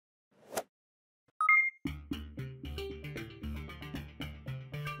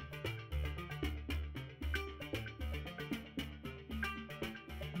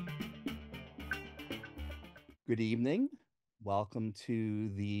Good evening. Welcome to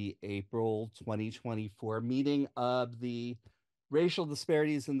the April 2024 meeting of the Racial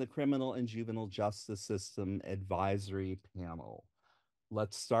Disparities in the Criminal and Juvenile Justice System Advisory Panel.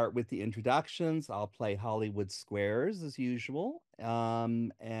 Let's start with the introductions. I'll play Hollywood Squares as usual.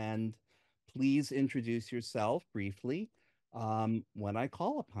 And please introduce yourself briefly when I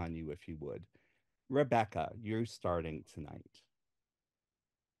call upon you, if you would. Rebecca, you're starting tonight.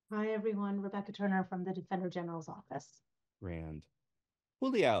 Hi, everyone. Rebecca Turner from the Defender General's Office. Rand.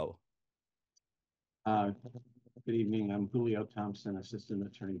 Julio. Good evening. I'm Julio Thompson, Assistant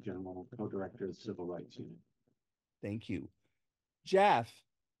Attorney General, Co-Director of the Civil Rights Unit. Thank you. Jeff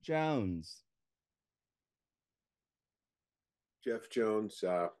Jones. Jeff Jones,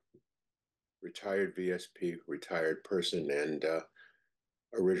 retired VSP, retired person, and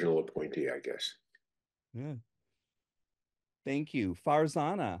original appointee, I guess. Yeah. Thank you.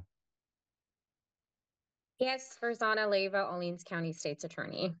 Farzana. Yes, Farzana Leyva, Orleans County State's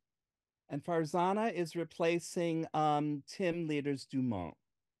Attorney. And Farzana is replacing Tim Leaders Dumont,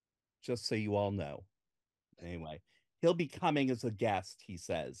 just so you all know. Anyway, he'll be coming as a guest, he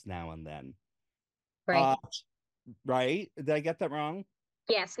says, now and then. Right. Right? Did I get that wrong?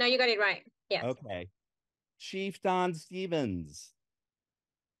 Yes. No, you got it right. Yes. Okay. Chief Don Stevens.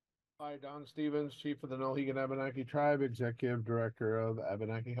 Hi, Don Stevens, Chief of the Mohegan Abenaki Tribe, Executive Director of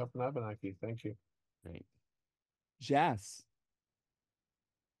Abenaki Help and Abenaki. Thank you. Great. Jess.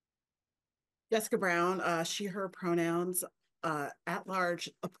 Jessica Brown, she, her pronouns, at-large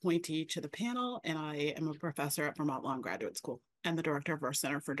appointee to the panel, and I am a professor at Vermont Law and Graduate School and the director of our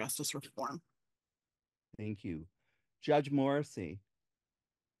Center for Justice Reform. Thank you. Judge Morrissey.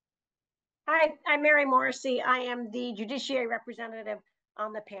 Hi, I'm Mary Morrissey. I am the judiciary representative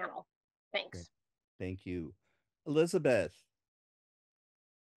on the panel. Thanks. Great. Thank you. Elizabeth.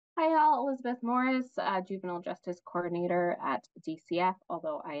 Hi, y'all. Elizabeth Morris, Juvenile Justice Coordinator at DCF,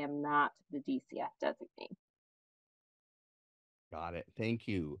 although I am not the DCF designee. Got it. Thank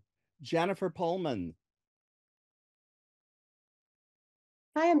you. Jennifer Pullman.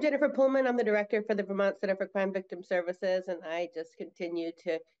 Hi, I'm Jennifer Pullman. I'm the director for the Vermont Center for Crime Victim Services, and I just continue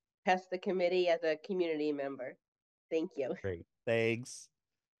to test the committee as a community member. Thank you. Great. Thanks.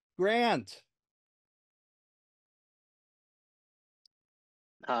 Grant.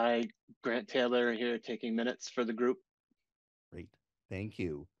 Hi, Grant Taylor here taking minutes for the group. Great. Thank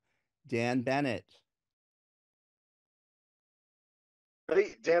you. Dan Bennett.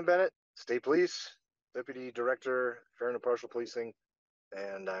 Hey, Dan Bennett, State Police, Deputy Director, Fair and Impartial Policing,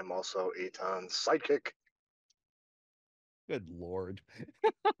 and I'm also Eitan's sidekick. Good Lord.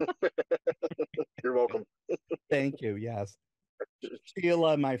 You're welcome. Thank you. Yes.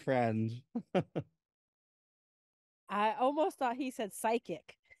 Sheila, my friend. I almost thought he said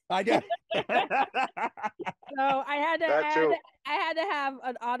psychic. I do. So I had to have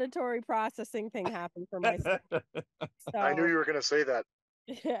an auditory processing thing happen for myself. So, I knew you were going to say that.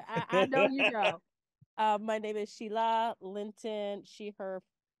 I know you know. My name is Sheila Linton. She, her,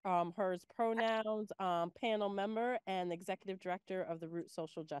 hers pronouns. Panel member and executive director of the Root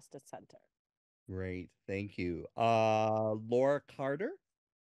Social Justice Center. Great, thank you. Laura Carter.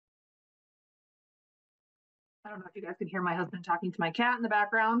 I don't know if you guys can hear my husband talking to my cat in the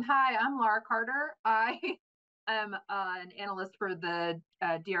background. Hi, I'm Laura Carter. I am an analyst for the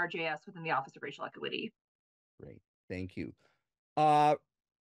DRJS within the Office of Racial Equity. Great, thank you.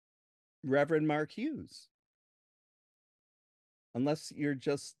 Reverend Mark Hughes. Unless you're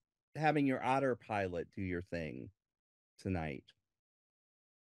just having your autopilot do your thing tonight.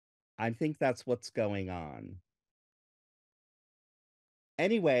 I think that's what's going on.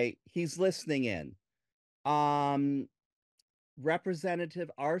 Anyway, he's listening in. Representative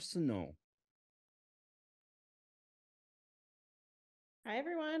Arsenal. Hi,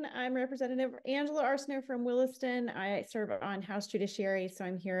 everyone. I'm Representative Angela Arsenault from Williston. I serve on House Judiciary, so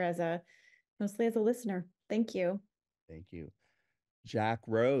I'm here as mostly as a listener. Thank you. Thank you. Jack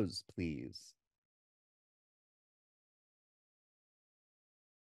Rose, please.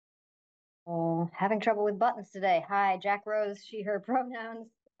 Having trouble with buttons today. Hi, Jack Rose, she, her pronouns.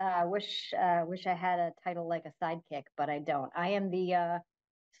 Wish I had a title like a sidekick, but I don't. I am the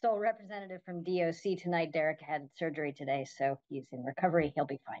sole representative from DOC tonight. Derek had surgery today, so he's in recovery. He'll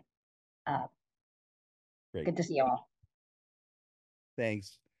be fine. Good to see you all.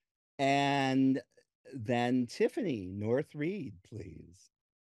 Thanks. And then Tiffany North Reed, please.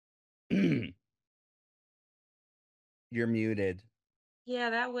 You're muted.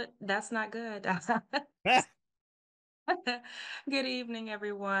 Yeah, that's not good. Good evening,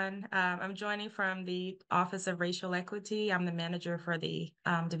 everyone. I'm joining from the Office of Racial Equity. I'm the manager for the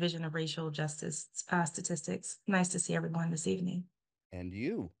Division of Racial Justice Statistics. Nice to see everyone this evening. And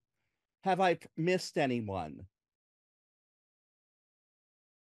you. Have I missed anyone?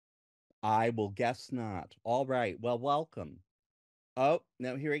 I will guess not. All right. Well, welcome. Oh,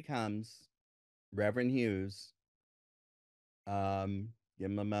 no, here he comes. Reverend Hughes. Give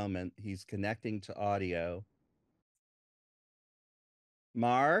him a moment. He's connecting to audio.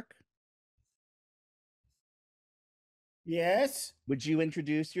 Mark? Yes. Would you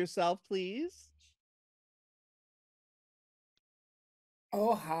introduce yourself, please?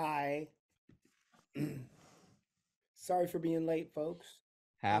 Oh, hi. Sorry for being late, folks.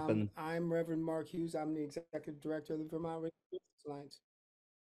 Happen. I'm Reverend Mark Hughes. I'm the executive director of the Vermont Racial Justice Alliance.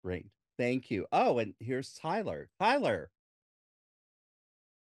 Great. Thank you. Oh, and here's Tyler. Tyler.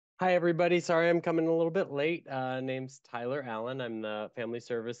 Hi, everybody. Sorry I'm coming a little bit late. Name's Tyler Allen. I'm the Family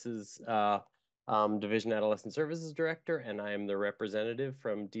Services Division Adolescent Services Director, and I am the representative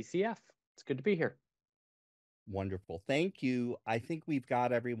from DCF. It's good to be here. Wonderful. Thank you. I think we've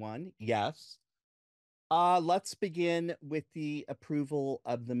got everyone. Yes. Let's begin with the approval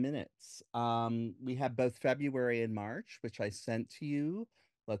of the minutes. We have both February and March, which I sent to you.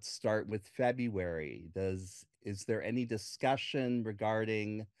 Let's start with February. Is there any discussion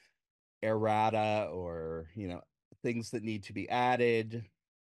regarding errata or, things that need to be added,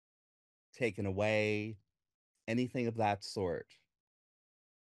 taken away, anything of that sort?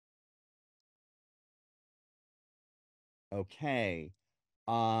 Okay.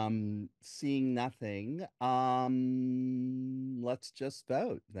 Seeing nothing, let's just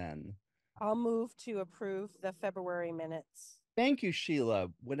vote then. I'll move to approve the February minutes. Thank you, Sheila.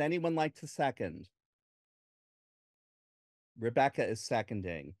 Would anyone like to second? Rebecca is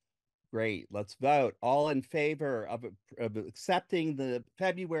seconding. Great. Let's vote. All in favor of accepting the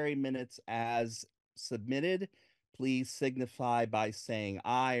February minutes as submitted, please signify by saying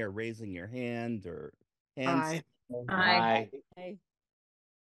aye or raising your hand or hands. Aye. Aye. Aye.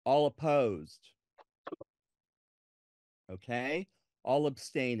 All opposed? Okay. All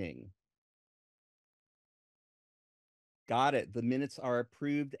abstaining? Got it. The minutes are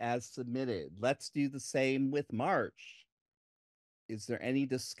approved as submitted. Let's do the same with March. Is there any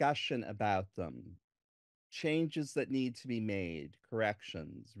discussion about them? Changes that need to be made,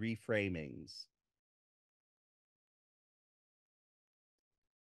 corrections, reframings?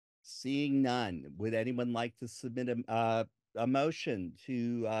 Seeing none, would anyone like to submit a motion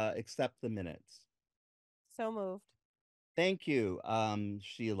to accept the minutes? So moved. Thank you,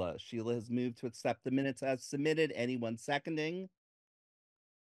 Sheila. Sheila has moved to accept the minutes as submitted. Anyone seconding?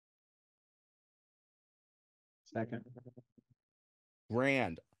 Second.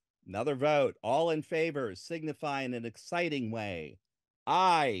 Grand. Another vote. All in favor, signify in an exciting way.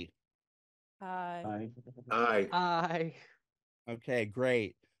 Aye. Aye. Aye. Aye. Aye. Okay,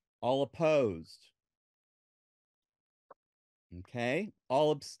 great. All opposed? Okay. All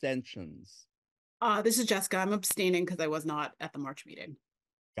abstentions? This is Jessica. I'm abstaining because I was not at the March meeting.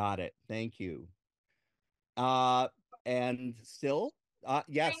 Got it. Thank you. And still,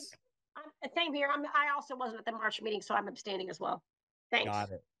 yes. Same here. I also wasn't at the March meeting, so I'm abstaining as well. Thanks.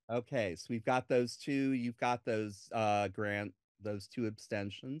 Got it. Okay, so we've got those two. You've got those those two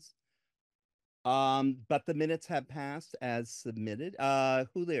abstentions. But the minutes have passed as submitted.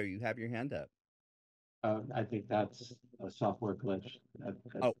 Julio, you have your hand up. I think that's a software glitch. I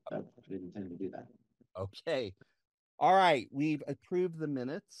didn't intend to do that. Okay. All right, we've approved the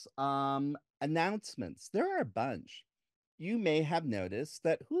minutes. Announcements. There are a bunch. You may have noticed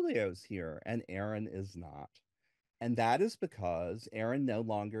that Julio's here and Aaron is not. And that is because Erin no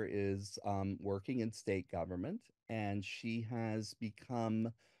longer is working in state government, and she has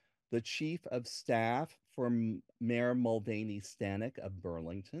become the chief of staff for Mayor Mulvaney Stanek of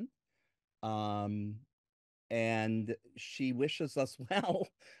Burlington. And she wishes us well.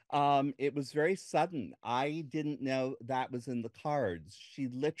 It was very sudden. I didn't know that was in the cards. She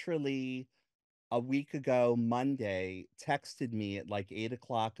literally a week ago, Monday, texted me at like 8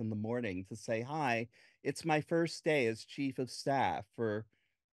 o'clock in the morning to say, hi, it's my first day as chief of staff for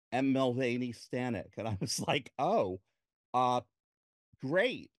M. Mulvaney Stanek. And I was like, oh,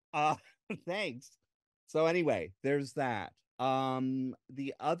 great. Thanks. So anyway, there's that.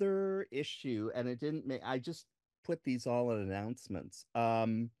 The other issue, and it didn't make, I just put these all in announcements.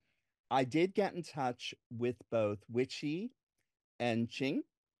 I did get in touch with both Witchy and Ching,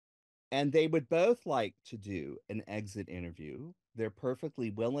 and they would both like to do an exit interview. They're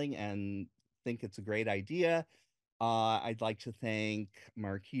perfectly willing and think it's a great idea. I'd like to thank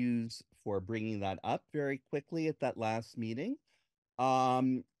Mark Hughes for bringing that up very quickly at that last meeting.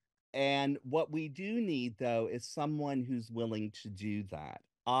 And what we do need, though, is someone who's willing to do that.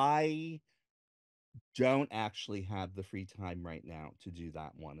 I don't actually have the free time right now to do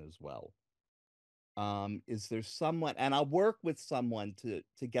that one as well. Is there someone, and I'll work with someone to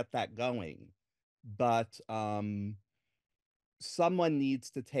get that going, but someone needs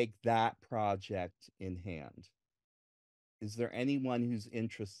to take that project in hand. Is there anyone who's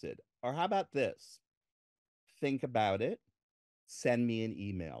interested? Or how about this? Think about it, send me an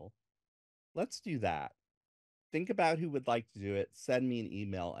email. Let's do that. Think about who would like to do it, send me an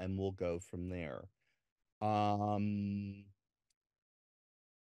email, and we'll go from there.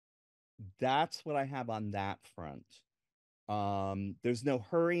 That's what I have on that front. There's no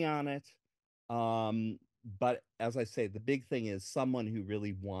hurry on it. But as I say, the big thing is someone who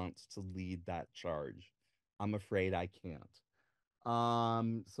really wants to lead that charge. I'm afraid I can't.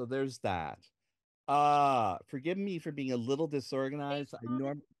 So there's that. Forgive me for being a little disorganized.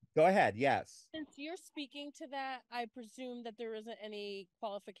 Go ahead, yes. Since you're speaking to that, I presume that there isn't any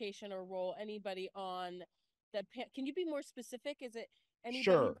qualification or role anybody on the can you be more specific? Is it anybody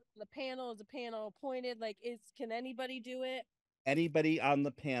Sure. on the panel? Is the panel appointed? Like, can anybody do it? Anybody on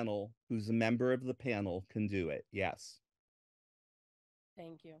the panel who's a member of the panel can do it. Yes.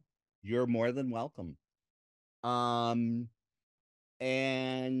 Thank you. You're more than welcome. And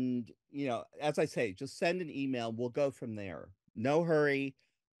as I say, just send an email. We'll go from there. No hurry,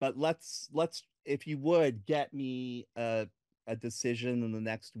 but let's if you would get me a decision in the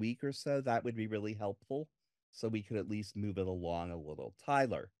next week or so, that would be really helpful. So we could at least move it along a little.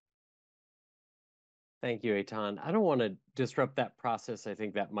 Tyler. Thank you, Eitan. I don't want to disrupt that process. I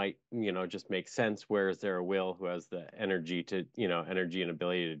think that might, just make sense. Where is there a Will who has the energy to, energy and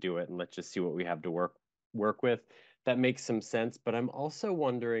ability to do it? And let's just see what we have to work with. That makes some sense. But I'm also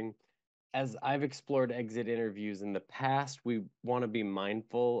wondering, as I've explored exit interviews in the past, we want to be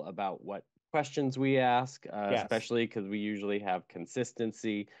mindful about what questions we ask, Yes. especially because we usually have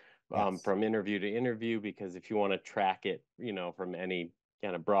consistency Yes. from interview to interview. Because if you want to track it, from any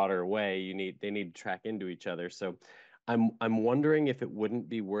kind of broader way, they need to track into each other. So I'm wondering if it wouldn't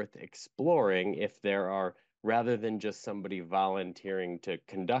be worth exploring if there are, rather than just somebody volunteering to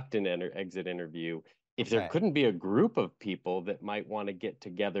conduct an exit interview, if there couldn't be a group of people that might want to get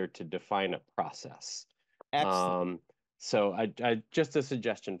together to define a process. Excellent. So I just a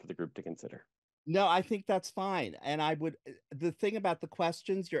suggestion for the group to consider. No, I think that's fine. And the thing about the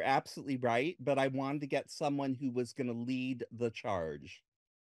questions, you're absolutely right, but I wanted to get someone who was going to lead the charge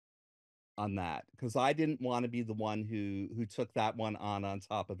on that, because I didn't want to be the one who took that one on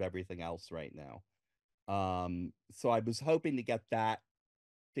top of everything else right now. So I was hoping to get that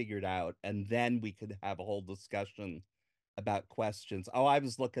figured out, and then we could have a whole discussion about questions. Oh, I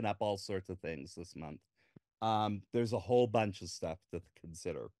was looking up all sorts of things this month. There's a whole bunch of stuff to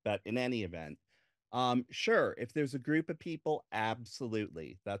consider, but in any event, sure, if there's a group of people,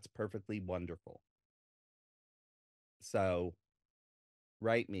 absolutely, that's perfectly wonderful. So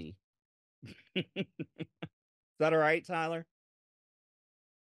write me. Is that all right, Tyler?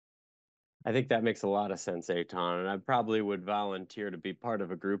 I think that makes a lot of sense, Eitan, and I probably would volunteer to be part of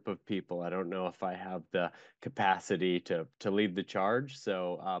a group of people. I don't know if I have the capacity to lead the charge,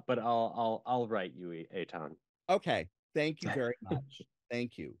 so but I'll write you, Eitan. Okay, thank you very much.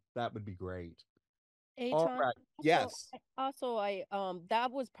 Thank you. That would be great. All Eitan, right. Yes. Also,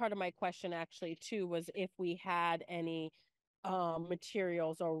 that was part of my question actually too, was if we had any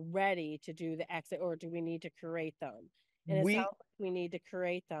materials already to do the exit, or do we need to create them? And it sounds like we need to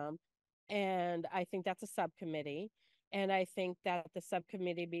create them. And I think that's a subcommittee. And I think that the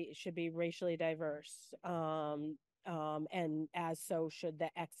subcommittee should be racially diverse. And as so should the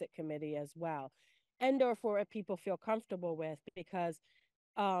exit committee as well. And or for what people feel comfortable with, because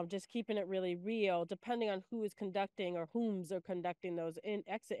just keeping it really real, depending on who is conducting or whom's are conducting those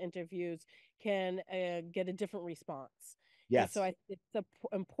exit interviews, can get a different response. Yes. And so it's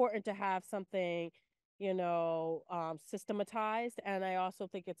important to have something, systematized. And I also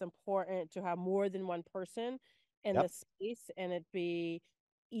think it's important to have more than one person in the space, and it be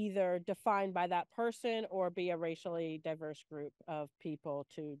either defined by that person or be a racially diverse group of people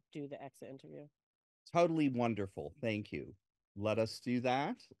to do the exit interview. Totally wonderful. Thank you. Let us do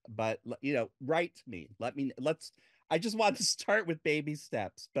that. But write to me. I just want to start with baby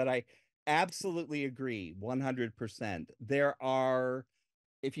steps, but I absolutely agree 100%.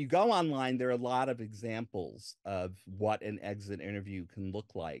 If you go online, there are a lot of examples of what an exit interview can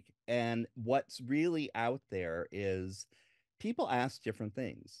look like. And what's really out there is people ask different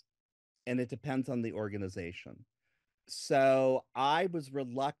things, and it depends on the organization. So I was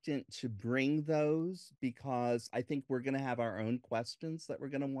reluctant to bring those because I think we're going to have our own questions that we're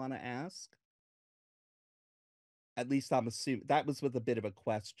going to want to ask. At least I'm assuming that was with a bit of a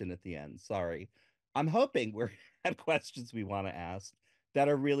question at the end. Sorry. I'm hoping we're have questions we want to ask that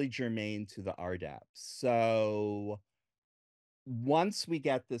are really germane to the RDAP. So once we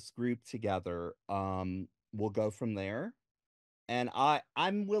get this group together, we'll go from there. And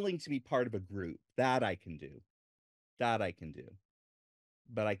I'm willing to be part of a group. That I can do. That I can do.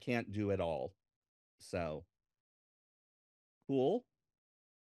 But I can't do it all. So cool.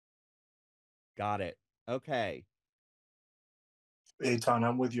 Got it. Okay. Eitan,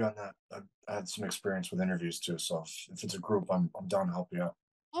 I'm with you on that. I had some experience with interviews too, so if it's a group, I'm down to help you out.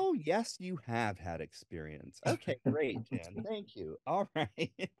 Oh, yes, you have had experience. Okay, great, Dan. Thank you. All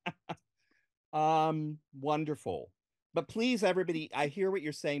right. Wonderful. But please, everybody, I hear what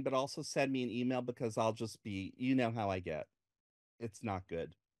you're saying, but also send me an email because I'll just be, you know how I get. It's not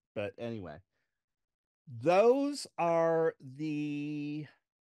good. But anyway, those are the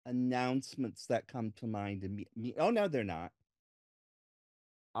announcements that come to mind me. Oh no, they're not.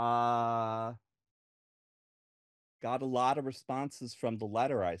 Got a lot of responses from the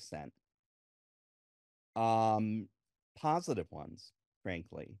letter I sent. Positive ones,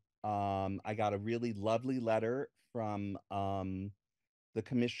 frankly. I got a really lovely letter from the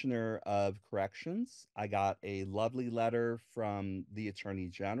Commissioner of Corrections. I got a lovely letter from the Attorney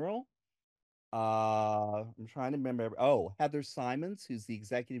General. I'm trying to remember. Oh, Heather Simons, who's the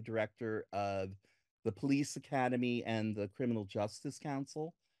executive director of the Police Academy and the Criminal Justice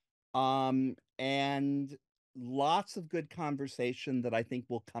Council. And lots of good conversation that I think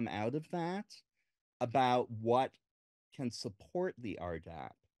will come out of that about what can support the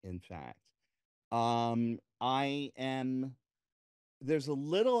RDAP, in fact. There's a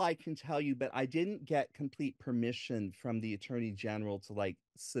little I can tell you, but I didn't get complete permission from the Attorney General to like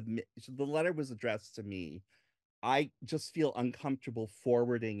submit. The letter was addressed to me. I just feel uncomfortable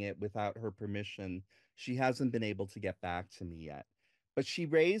forwarding it without her permission. She hasn't been able to get back to me yet. But she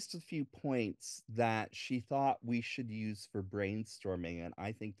raised a few points that she thought we should use for brainstorming, and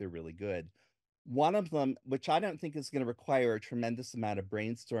I think they're really good. One of them, which I don't think is going to require a tremendous amount of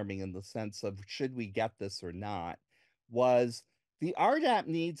brainstorming in the sense of should we get this or not, was the RDAP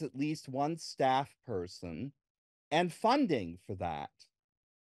needs at least one staff person and funding for that.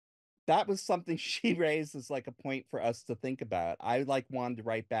 That was something she raised as like a point for us to think about. I like wanted to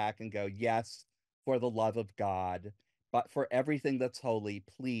write back and go, yes, for the love of God, but for everything that's holy,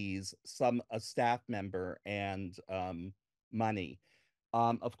 please, a staff member and money.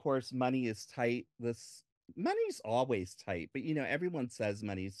 Of course, money is tight. Money's always tight, but you know, everyone says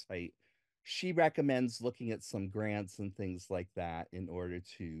money's tight. She recommends looking at some grants and things like that in order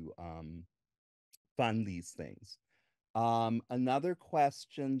to fund these things. Another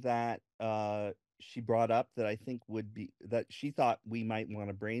question that she brought up that I think would be that she thought we might want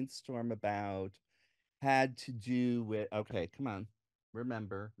to brainstorm about had to do with, okay, come on.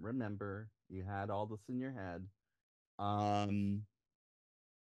 Remember, you had all this in your head.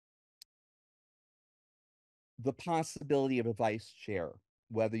 The possibility of a vice chair,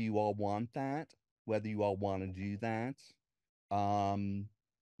 whether you all want that, whether you all want to do that.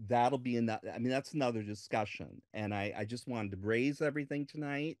 That'll be another, I mean, that's another discussion. And I just wanted to raise everything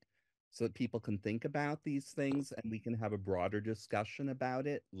tonight so that people can think about these things and we can have a broader discussion about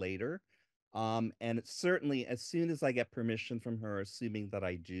it later. And it's certainly as soon as I get permission from her, assuming that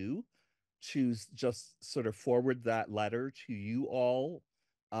I do, to just sort of forward that letter to you all,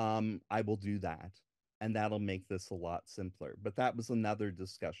 I will do that. And that'll make this a lot simpler. But that was another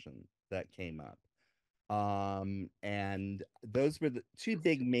discussion that came up. And those were the two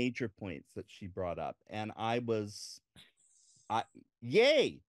big major points that she brought up. And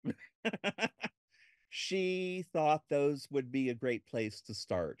yay! She thought those would be a great place to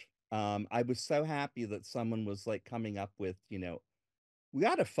start. I was so happy that someone was like coming up with, you know, we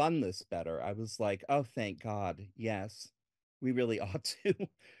got to fund this better. I was like, oh, thank God. Yes, we really ought to.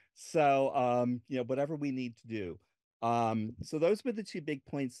 So, you know, whatever we need to do. So those were the two big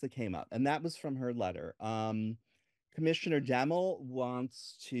points that came up, and that was from her letter. Commissioner Demel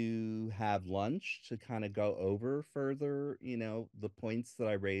wants to have lunch to kind of go over further, you know, the points that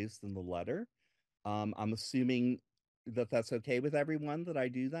I raised in the letter. I'm assuming that that's okay with everyone that I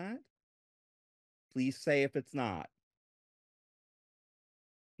do that. Please say if it's not.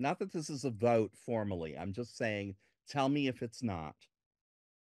 Not that this is a vote formally. I'm just saying, tell me if it's not.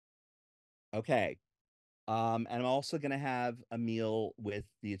 Okay. And I'm also going to have a meal with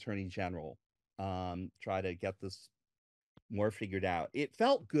the Attorney General. Try to get this more figured out. It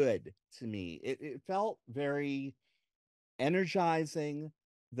felt good to me. It felt very energizing,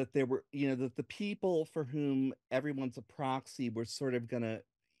 that there were, that the people for whom everyone's a proxy were sort of gonna,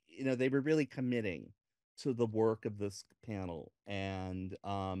 they were really committing to the work of this panel. And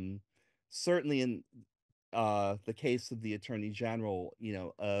certainly in the case of the Attorney General,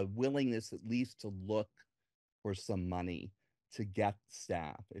 a willingness at least to look for some money to get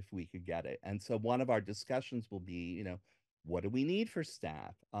staff if we could get it. And so one of our discussions will be, what do we need for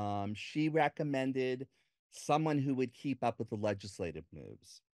staff? She recommended someone who would keep up with the legislative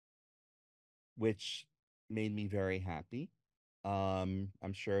moves, which made me very happy. I'm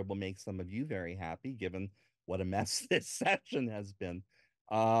sure it will make some of you very happy, given what a mess this session has been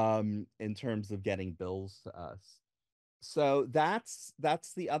in terms of getting bills to us. So that's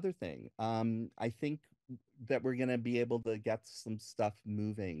the other thing. I think that we're going to be able to get some stuff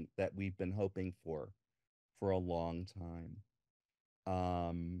moving that we've been hoping for a long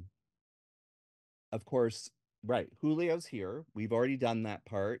time. Of course, right, Julio's here. We've already done that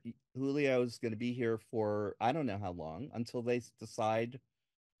part. Julio's going to be here for I don't know how long, until they decide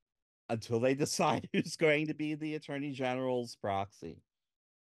who's going to be the Attorney General's proxy.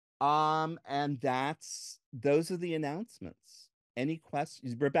 And those are the announcements. Any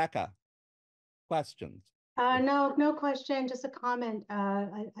questions? Rebecca, questions? No question, just a comment.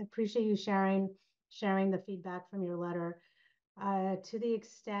 I appreciate you sharing the feedback from your letter. To the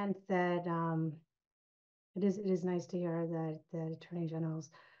extent that it is nice to hear that the Attorney Generals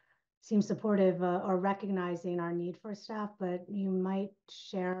seem supportive or recognizing our need for staff, but you might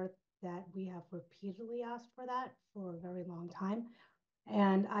share that we have repeatedly asked for that for a very long time.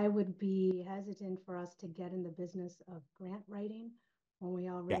 And I would be hesitant for us to get in the business of grant writing when we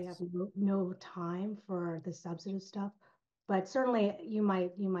already have no time for the substantive stuff. But certainly you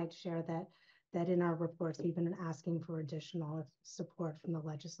might share that in our reports, we've been asking for additional support from the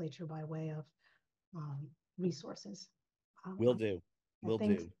legislature by way of resources. Will do. Will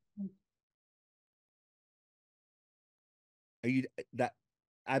do. Are you that?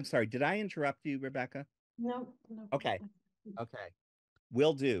 I'm sorry. Did I interrupt you, Rebecca? No. Okay. Okay.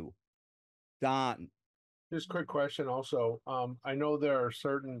 Will do. Don. Just quick question also. I know there are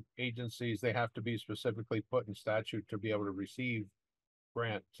certain agencies, they have to be specifically put in statute to be able to receive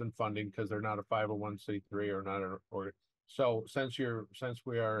grants and funding because they're not a 501c3 or not or so since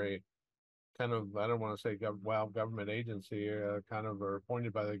we are a kind of, I don't want to say government agency, kind of are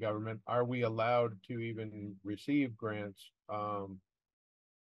appointed by the government, are we allowed to even receive grants, or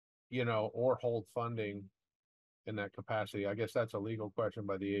hold funding in that capacity? I guess that's a legal question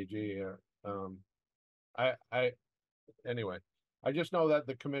by the AG. Anyway, I just know that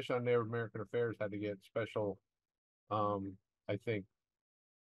the Commission on Native American Affairs had to get special, I think,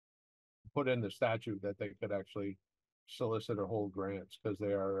 put in the statute that they could actually solicit or hold grants because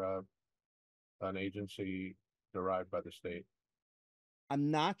they are an agency derived by the state.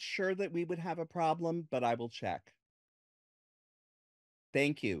 I'm not sure that we would have a problem, but I will check.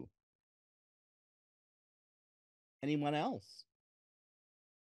 Thank you. Anyone else?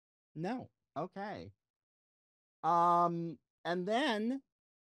 No. Okay. And then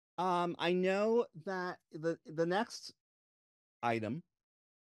I know that the next item,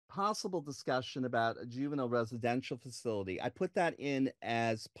 possible discussion about a juvenile residential facility. I put that in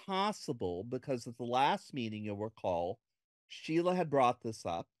as possible because at the last meeting, you'll recall, Sheila had brought this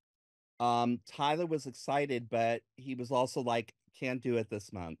up. Tyler was excited, but he was also like, can't do it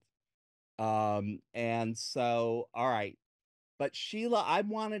this month. And so, all right. But Sheila, I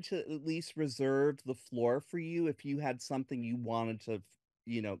wanted to at least reserve the floor for you if you had something you wanted to,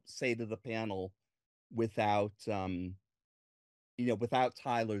 say to the panel without, without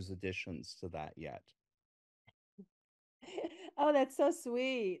Tyler's additions to that yet. Oh, that's so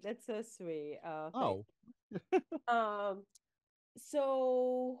sweet. That's so sweet. Oh.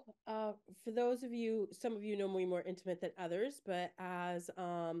 So for those of you, some of you know me more intimate than others, but as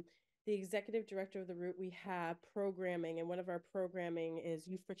the executive director of the Root, we have programming, and one of our programming is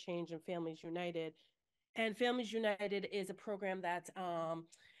Youth for Change and Families United. And Families United is a program that's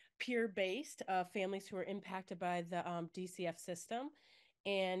peer-based, families who are impacted by the DCF system.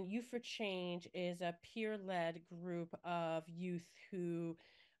 And Youth for Change is a peer-led group of youth who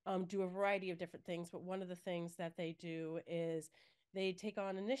do a variety of different things. But one of the things that they do is they take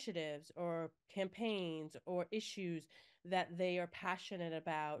on initiatives or campaigns or issues that they are passionate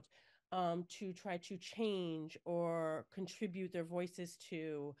about to try to change or contribute their voices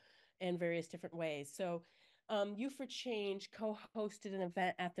to in various different ways. So Youth for Change co-hosted an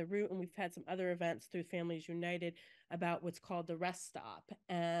event at the Root, and we've had some other events through Families United about what's called the Rest Stop.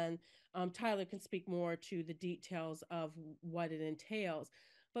 And Tyler can speak more to the details of what it entails.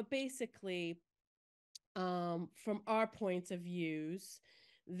 But basically, from our points of views,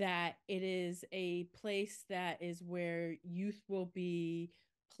 that it is a place that is where youth will be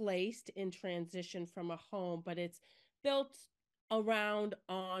placed in transition from a home, but it's built around,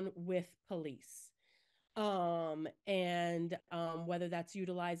 on, with police. And whether that's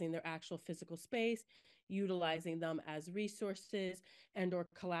utilizing their actual physical space, utilizing them as resources, and or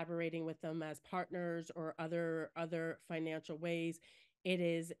collaborating with them as partners or other financial ways, it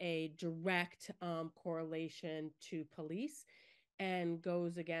is a direct correlation to police, and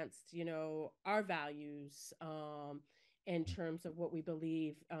goes against, you know, our values in terms of what we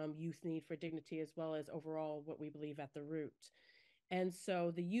believe youth need for dignity, as well as overall what we believe at the root. And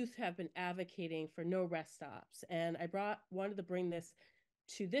so the youth have been advocating for no rest stops. And I wanted to bring this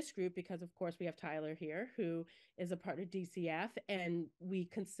to this group because, of course, we have Tyler here, who is a part of DCF, and we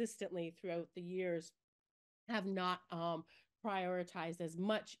consistently throughout the years have not prioritized as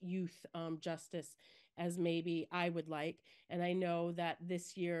much youth justice as maybe I would like. And I know that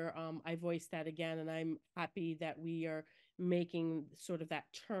this year I voiced that again, and I'm happy that we are making sort of that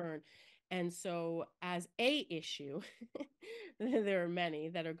turn. And so, as a issue, there are many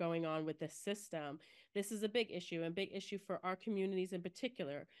that are going on with this system. This is a big issue, and big issue for our communities in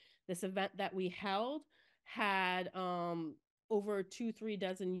particular. This event that we held had over 2-3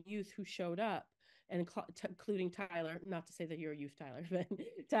 dozen youth who showed up, and including Tyler. Not to say that you're a youth, Tyler, but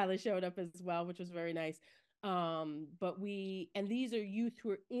Tyler showed up as well, which was very nice. But these are youth who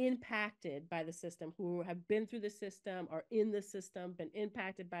are impacted by the system, who have been through the system, are in the system, been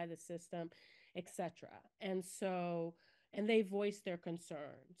impacted by the system, etc. And so, and they voice their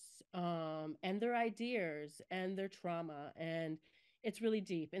concerns, and their ideas and their trauma, and it's really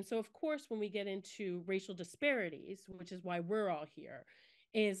deep. And so, of course, when we get into racial disparities, which is why we're all here,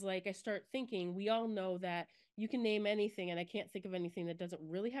 is like I start thinking, we all know that you can name anything, and I can't think of anything that doesn't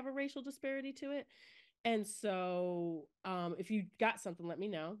really have a racial disparity to it. And so if you got something, let me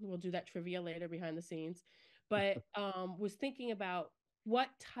know. We'll do that trivia later behind the scenes. But was thinking about what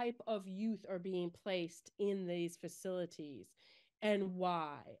type of youth are being placed in these facilities and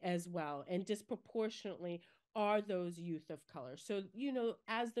why as well. And disproportionately are those youth of color. So, you know,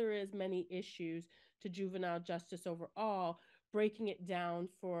 as there is many issues to juvenile justice overall, breaking it down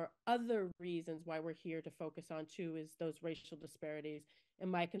for other reasons why we're here to focus on too is those racial disparities,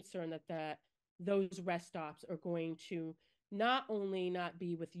 and my concern that those rest stops are going to not only not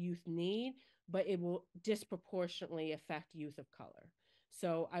be with youth need, but it will disproportionately affect youth of color.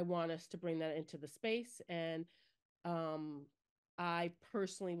 So I want us to bring that into the space. And I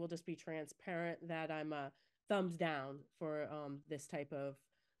personally will just be transparent that I'm a thumbs down for this type of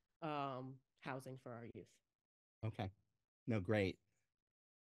housing for our youth. Okay. No, great.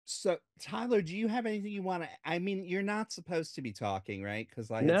 So, Tyler, do you have anything you want to? I mean, you're not supposed to be talking, right? Because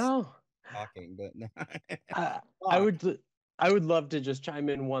I had talking, but no. I would love to just chime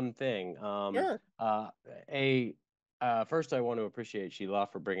in one thing. Sure. First, I want to appreciate Sheila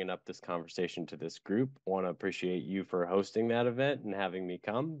for bringing up this conversation to this group. I want to appreciate you for hosting that event and having me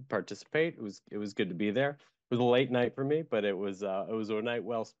come participate. It was good to be there. It was a late night for me, but it was a night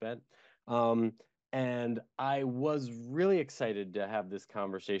well spent. And I was really excited to have this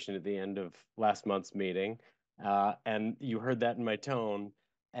conversation at the end of last month's meeting. And you heard that in my tone.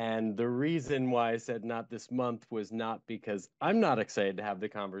 And the reason why I said not this month was not because I'm not excited to have the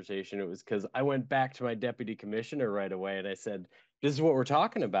conversation. It was because I went back to my deputy commissioner right away and I said, this is what we're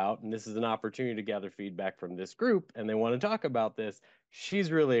talking about. And this is an opportunity to gather feedback from this group. And they want to talk about this.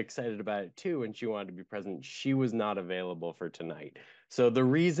 She's really excited about it too. And she wanted to be present. She was not available for tonight. So the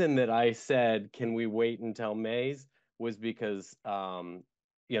reason that I said, can we wait until May's, was because,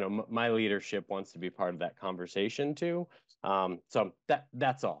 you know, my leadership wants to be part of that conversation too. So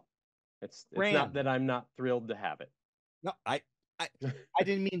that's all. It's not that I'm not thrilled to have it. No, I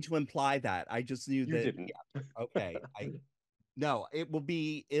didn't mean to imply that. I just knew you that. Didn't. Yeah, okay. No, it'll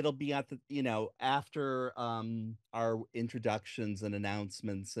be at the, you know, after our introductions and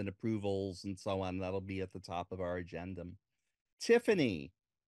announcements and approvals and so on. That'll be at the top of our agenda. Tiffany.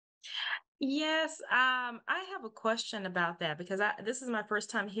 Yes, I have a question about that because this is my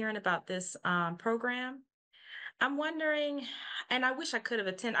first time hearing about this program. I'm wondering, and I wish I could have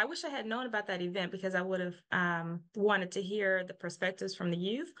attended. I wish I had known about that event because I would have wanted to hear the perspectives from the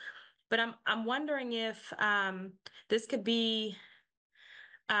youth. But I'm wondering if this could be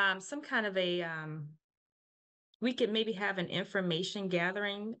some kind of a we could maybe have an information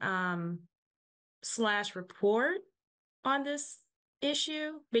gathering / report on this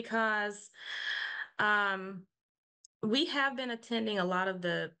issue because we have been attending a lot of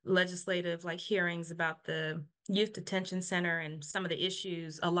the legislative hearings about the youth detention center and some of the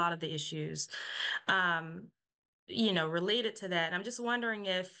issues, a lot of the issues, you know, related to that. I'm just wondering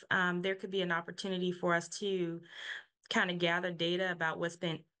if there could be an opportunity for us to kind of gather data about what's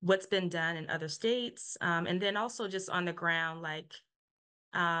been done in other states, and then also just on the ground, like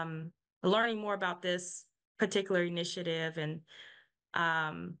learning more about this particular initiative, and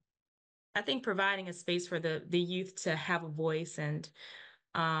I think providing a space for the youth to have a voice. And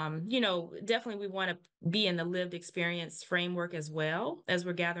you know, definitely we want to be in the lived experience framework as well as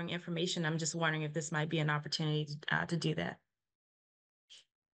we're gathering information. I'm just wondering if this might be an opportunity to do that.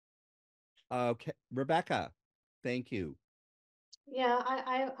 Okay, Rebecca, thank you. Yeah,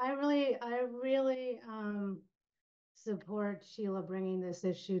 I really support Sheila bringing this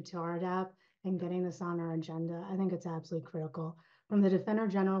issue to RDAP and getting this on our agenda. I think it's absolutely critical. From the Defender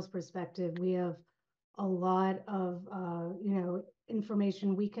General's perspective, we have a lot of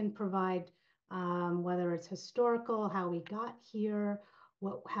information we can provide, whether it's historical, how we got here,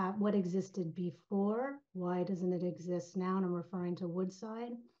 what existed before, why doesn't it exist now, and I'm referring to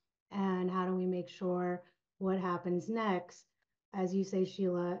Woodside, and how do we make sure what happens next, as you say,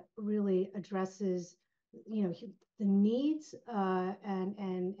 Sheila, really addresses the needs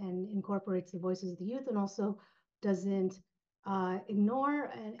and incorporates the voices of the youth, and also doesn't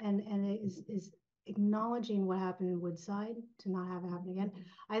ignore and is acknowledging what happened in Woodside to not have it happen again.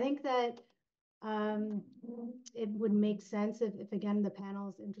 I think that it would make sense if again, the panel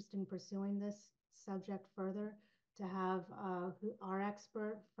is interested in pursuing this subject further, to have our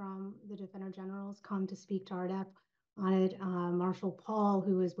expert from the Defender Generals come to speak to RDAP on it. Marshall Paul,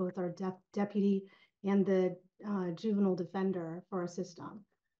 who is both our deputy and the juvenile defender for our system,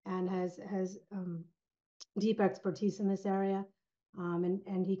 and has deep expertise in this area.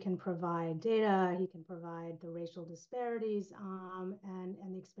 And he can provide data, he can provide the racial disparities, and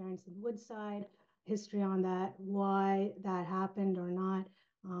the experience of Woodside, history on that, why that happened or not,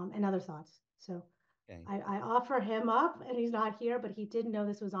 and other thoughts. So okay. I offer him up, and he's not here, but he did know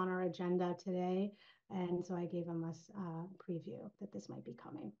this was on our agenda today. And so I gave him a preview that this might be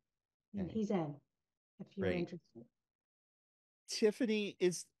coming. Okay. And he's in, if you're interested. Tiffany,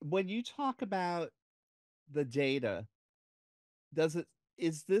 when you talk about the data,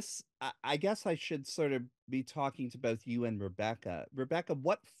 is this, I guess I should sort of be talking to both you and Rebecca. Rebecca,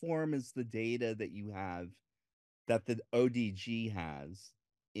 what form is the data that you have that the ODG has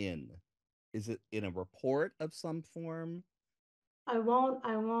in? Is it in a report of some form? I won't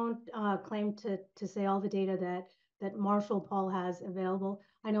claim to say all the data that Marshall Paul has available.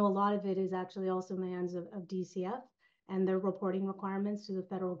 I know a lot of it is actually also in the hands of DCF and their reporting requirements to the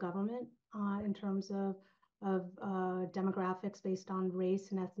federal government in terms of demographics based on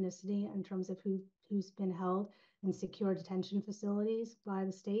race and ethnicity, in terms of who's been held in secure detention facilities by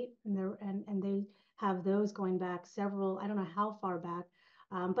the state, and they have those going back several, I don't know how far back,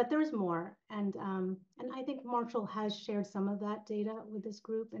 but there's more, and I think Marshall has shared some of that data with this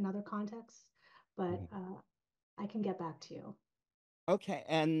group in other contexts, but I can get back to you. Okay,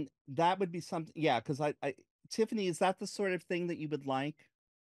 and that would be something, yeah, because I Tiffany, is that the sort of thing that you would like?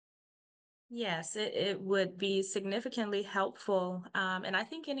 Yes, it would be significantly helpful. And I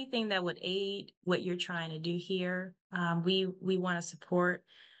think anything that would aid what you're trying to do here, we want to support.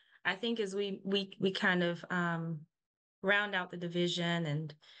 I think as we kind of round out the division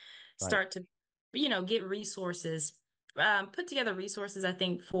and start to, get resources, put together resources, I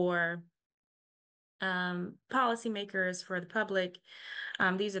think, for policymakers, for the public.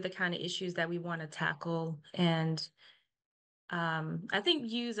 These are the kind of issues that we want to tackle, and I think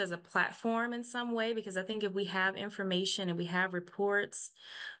use as a platform in some way, because I think if we have information and we have reports,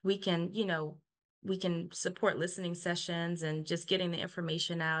 we can, we can support listening sessions and just getting the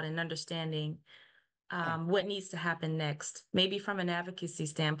information out and understanding what needs to happen next, maybe from an advocacy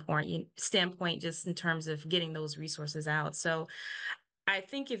standpoint, just in terms of getting those resources out. So I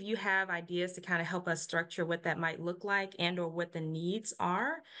think if you have ideas to kind of help us structure what that might look like and or what the needs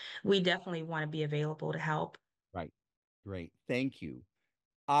are, we definitely want to be available to help. Right. Great. Thank you.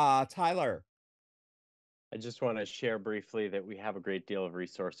 Tyler. I just want to share briefly that we have a great deal of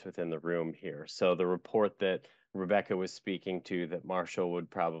resource within the room here. So the report that Rebecca was speaking to, that Marshall would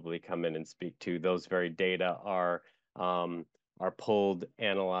probably come in and speak to, those very data are pulled,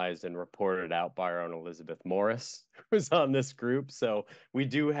 analyzed, and reported out by our own Elizabeth Morris, who's on this group. So we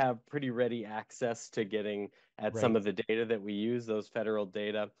do have pretty ready access to getting at some of the data that we use, those federal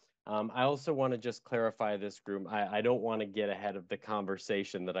data. I also want to just clarify this group. I don't want to get ahead of the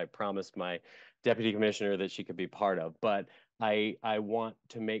conversation that I promised my deputy commissioner that she could be part of, but I want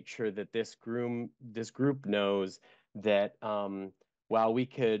to make sure that this group knows that while we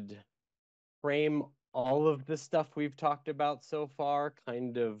could frame all of the stuff we've talked about so far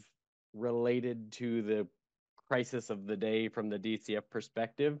kind of related to the crisis of the day from the DCF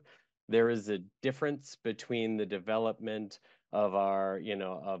perspective. There is a difference between the development of our,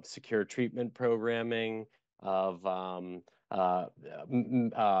 of secure treatment programming, of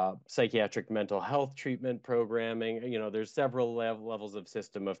psychiatric mental health treatment programming. There's several levels of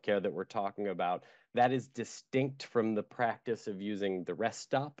system of care that we're talking about. That is distinct from the practice of using the rest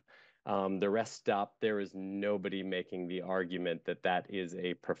stop. The rest stop, there is nobody making the argument that that is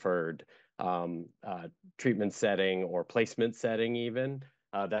a preferred treatment setting or placement setting even.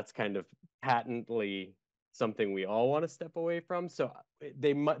 That's kind of patently something we all want to step away from. So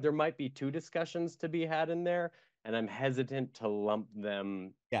there might be two discussions to be had in there, and I'm hesitant to lump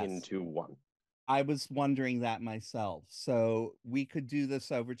them into one. I was wondering that myself. So we could do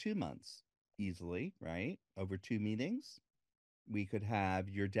this over 2 months easily, right? Over 2 meetings. We could have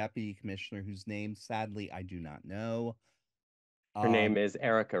your deputy commissioner, whose name, sadly, I do not know. Her name is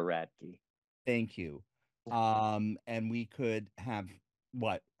Erica Radke. Thank you. And we could have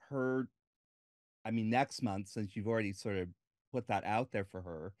next month, since you've already sort of put that out there for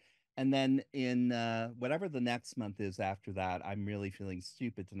her. And then in whatever the next month is after that, I'm really feeling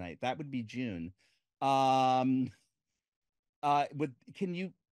stupid tonight. That would be June.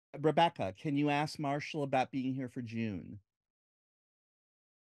 Rebecca, can you ask Marshall about being here for June?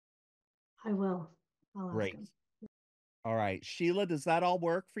 I will. I'll ask Great. him. All right. Sheila, does that all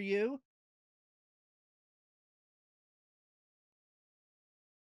work for you?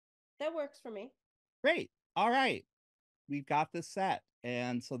 That works for me. Great. All right. We've got this set.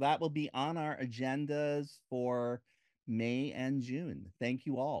 And so that will be on our agendas for May and June. Thank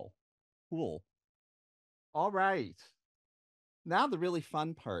you all. Cool. All right. Now the really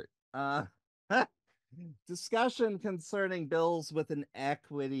fun part. Discussion concerning bills with an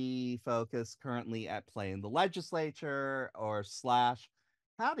equity focus currently at play in the legislature, or /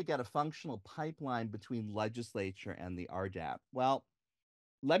 how to get a functional pipeline between legislature and the RDAP. Well,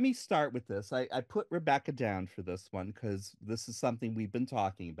 let me start with this. I put Rebecca down for this one because this is something we've been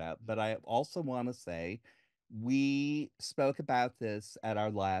talking about, but I also want to say we spoke about this at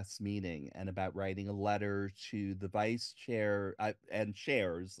our last meeting and about writing a letter to the vice chair and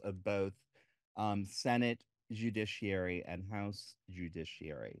chairs of both Senate Judiciary and House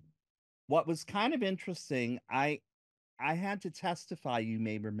Judiciary. What was kind of interesting, I had to testify, you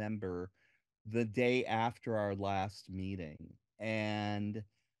may remember, the day after our last meeting. And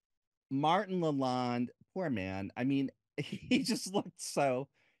Martin Lalonde, poor man, I mean, he just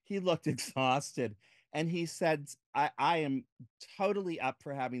he looked exhausted. And he said, I am totally up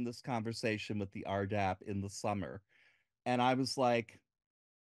for having this conversation with the RDAP in the summer. And I was like,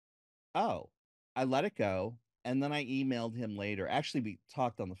 oh, I let it go. And then I emailed him later. Actually, we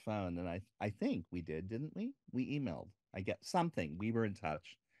talked on the phone, and I think we did, didn't we? We emailed. I get something. We were in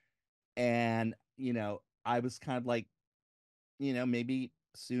touch. And, I was kind of like, maybe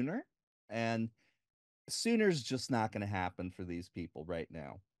sooner. And sooner's just not going to happen for these people right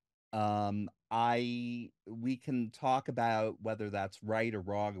now. We can talk about whether that's right or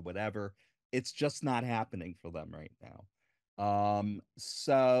wrong or whatever. It's just not happening for them right now.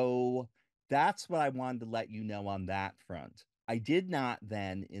 So that's what I wanted to let you know on that front. I did not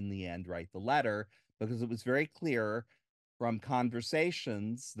then, in the end, write the letter because it was very clear from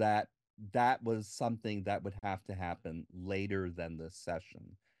conversations that that was something that would have to happen later than this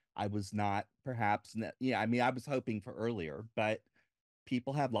session. I was not perhaps, I mean, I was hoping for earlier, but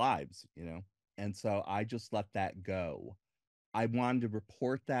people have lives, and so I just let that go. I wanted to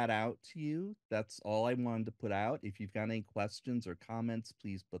report that out to you. That's all I wanted to put out. If you've got any questions or comments,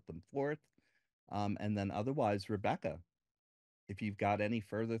 please put them forth. And then otherwise, Rebecca, if you've got any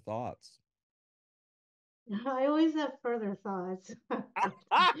further thoughts. I always have further thoughts.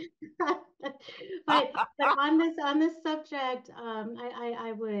 but on this subject,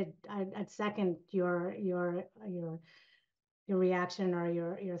 I'd second your reaction or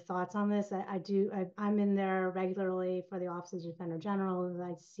your thoughts on this. I'm in there regularly for the Office of Defender General.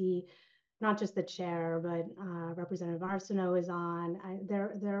 I see not just the chair, but Representative Arsenault is on.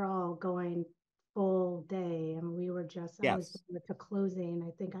 They're all going full day, and we were just I was to closing.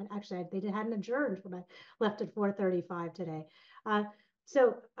 I think they hadn't adjourned when I left at 4:35 today.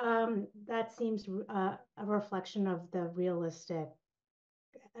 So that seems a reflection of the realistic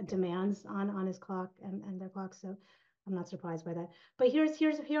demands on his clock and their clock. So I'm not surprised by that. But here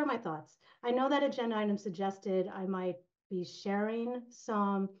are my thoughts. I know that agenda item suggested I might be sharing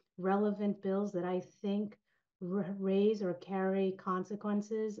some relevant bills that I think raise or carry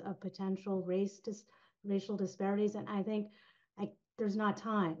consequences of potential racial disparities, and I think there's not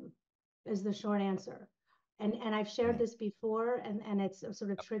time is the short answer. And I've shared this before, and it's sort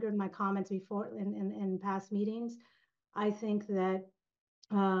of triggered my comments before in past meetings. I think that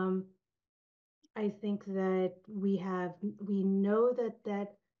we know that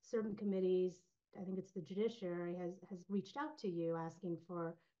certain committees, I think it's the judiciary, has reached out to you asking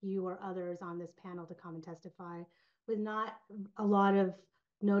for you or others on this panel to come and testify with not a lot of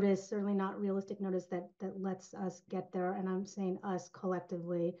notice, certainly not realistic notice that lets us get there. And I'm saying us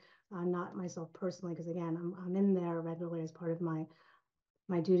collectively, not myself personally, because again, I'm in there regularly as part of my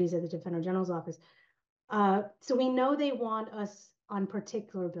duties at the Defender General's office. So we know they want us on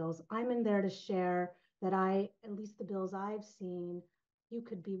particular bills. I'm in there to share that at least the bills I've seen, we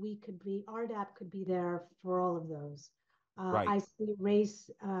could be, RDAP could be there for all of those. Right. I see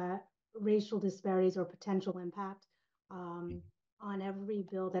racial disparities or potential impact on every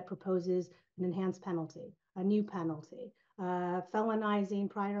bill that proposes an enhanced penalty, a new penalty, felonizing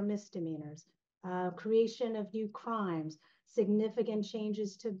prior misdemeanors, creation of new crimes, significant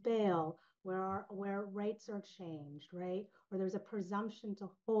changes to bail, where rights are changed, right? Or there's a presumption to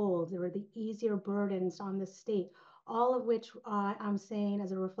hold, or the easier burdens on the state, all of which I'm saying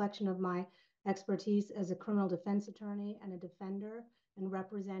as a reflection of my expertise as a criminal defense attorney and a defender and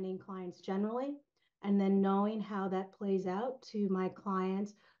representing clients generally, and then knowing how that plays out to my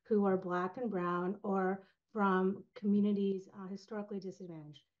clients who are Black and Brown or from communities historically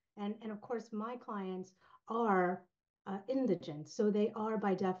disadvantaged. And of course, my clients are indigent, so they are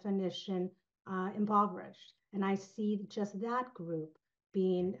by definition impoverished. And I see just that group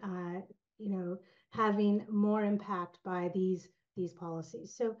being, having more impact by these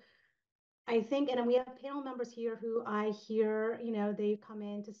policies. So I think, and we have panel members here who I hear, they come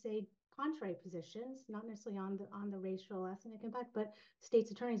in to say contrary positions, not necessarily on the racial ethnic impact, but state's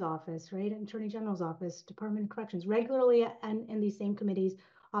attorney's office, right? And attorney general's office, Department of Corrections, regularly and in these same committees,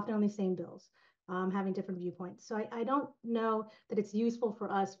 often on these same bills, having different viewpoints. So I don't know that it's useful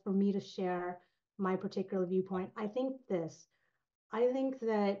for me to share my particular viewpoint. I think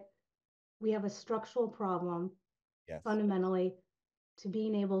that we have a structural problem, yes, fundamentally, to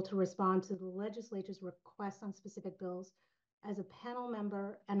being able to respond to the legislature's requests on specific bills. As a panel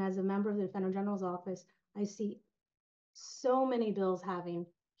member and as a member of the Defender General's office, I see so many bills having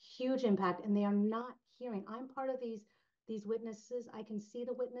huge impact, and they are not hearing. I'm part of these witnesses. I can see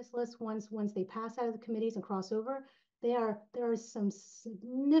the witness list once they pass out of the committees and cross over. There are some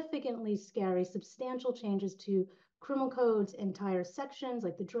significantly scary, substantial changes to criminal codes, entire sections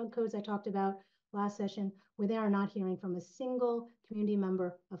like the drug codes I talked about last session, where they are not hearing from a single community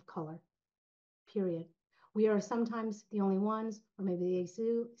member of color, period. We are sometimes the only ones, or maybe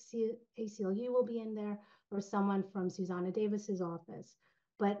the ACLU will be in there, or someone from Susanna Davis's office.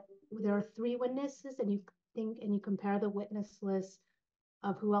 But there are 3 witnesses, and you compare the witness list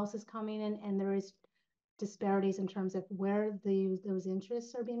of who else is coming in, and there is disparities in terms of where those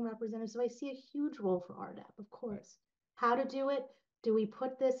interests are being represented. So I see a huge role for RDAP, of course. How to do it? Do we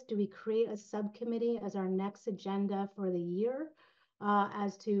create a subcommittee as our next agenda for the year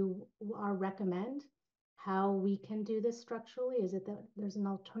as to our recommend how we can do this structurally? Is it that there's an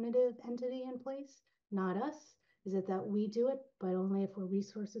alternative entity in place, not us? Is it that we do it, but only if we're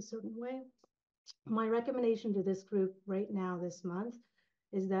resourced a certain way? My recommendation to this group right now, this month,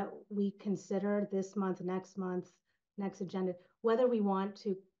 is that we consider this month, next agenda, whether we want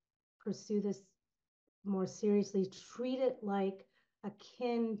to pursue this more seriously, treat it like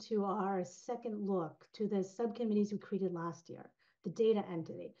akin to our second look to the subcommittees we created last year, the data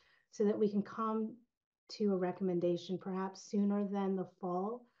entity, so that we can come to a recommendation perhaps sooner than the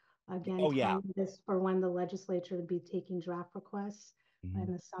fall. Again, time this for when the legislature would be taking draft requests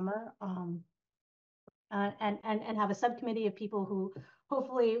in the summer. And have a subcommittee of people who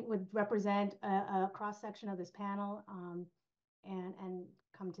hopefully would represent a cross section of this panel and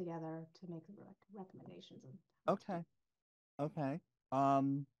come together to make the recommendations. Okay.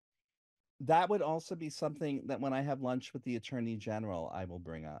 That would also be something that when I have lunch with the Attorney General, I will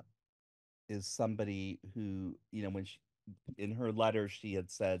bring up, is somebody who, when in her letter, she had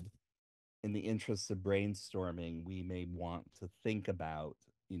said, in the interest of brainstorming, we may want to think about,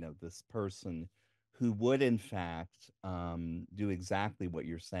 this person who would in fact do exactly what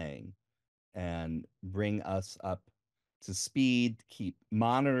you're saying and bring us up to speed, keep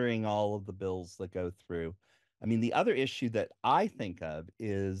monitoring all of the bills that go through. I mean, the other issue that I think of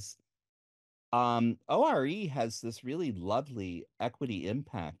is ORE has this really lovely equity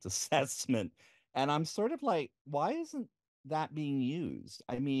impact assessment. And I'm sort of like, why isn't that being used?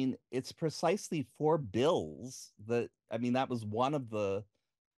 I mean, it's precisely for bills that was one of the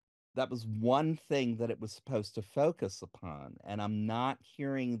that was one thing that it was supposed to focus upon, and I'm not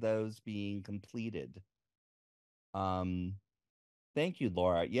hearing those being completed. Thank you,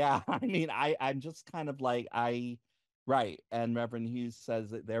 Laura. Yeah, I mean, I'm just kind of like right. And Reverend Hughes says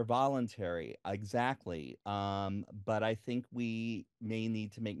that they're voluntary. Exactly. But I think we may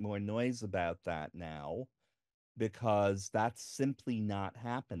need to make more noise about that now because that's simply not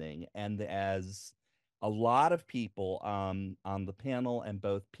happening. And as a lot of people on the panel and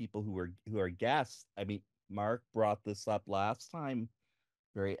both people who are guests, I mean, Mark brought this up last time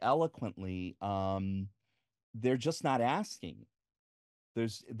very eloquently. They're just not asking.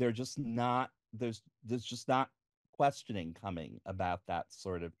 They're just not there's just not questioning coming about that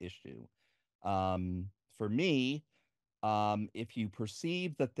sort of issue. For me, if you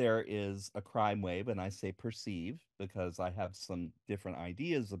perceive that there is a crime wave, and I say perceive because I have some different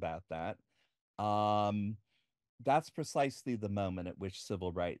ideas about that, that's precisely the moment at which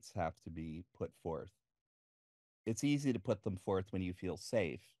civil rights have to be put forth. It's easy to put them forth when you feel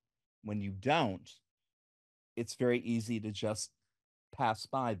safe. When you don't, it's very easy to just pass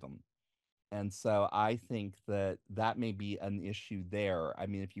by them. And so I think that that may be an issue there. I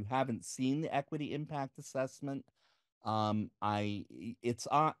mean, if you haven't seen the equity impact assessment, it's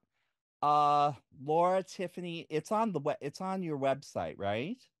on Laura, Tiffany, it's on it's on your website,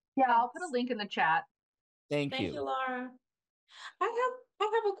 right? Yeah, I'll put a link in the chat. Thank Thank you, you. Laura. I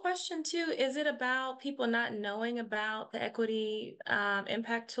have a question too. Is it about people not knowing about the equity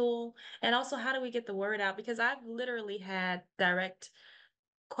impact tool? And also, how do we get the word out? Because I've literally had direct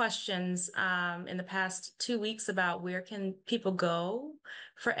questions in the past 2 weeks about where can people go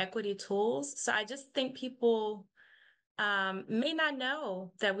for equity tools. So I just think people may not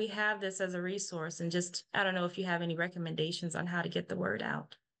know that we have this as a resource, and just I don't know if you have any recommendations on how to get the word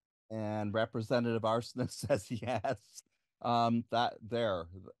out. And Representative Arsonist says yes. That there.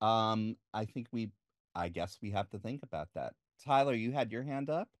 I think I guess we have to think about that. Tyler, you had your hand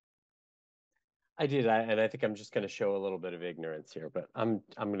up? I did, and I think I'm just going to show a little bit of ignorance here, but I'm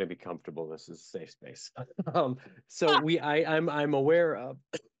going to be comfortable. This is a safe space. So I'm aware of,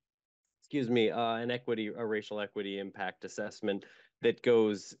 excuse me, a racial equity impact assessment that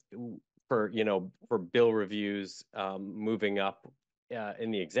goes for for bill reviews, moving up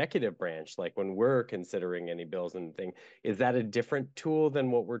in the executive branch, like when we're considering any bills and thing. Is that a different tool than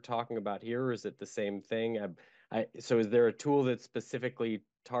what we're talking about here, or is it the same thing? So is there a tool that's specifically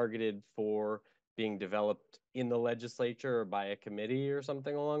targeted for being developed in the legislature or by a committee or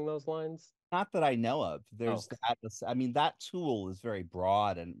something along those lines? Not that I know of. There's that. I mean, that tool is very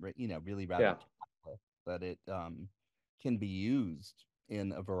broad and really rather Catholic, but it can be used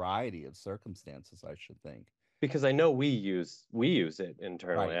in a variety of circumstances, I should think. Because I know we use it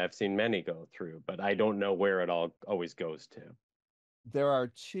internally. Right. I've seen many go through, but I don't know where it all always goes to. There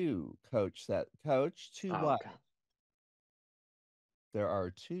are two, Coach. What? Okay. There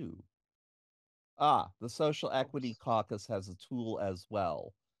are two. The Social Equity Caucus has a tool as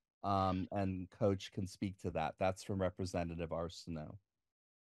well. And Coach can speak to that. That's from Representative Arsenault.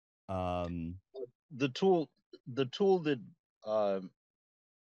 The tool that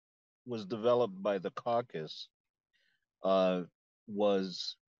was developed by the caucus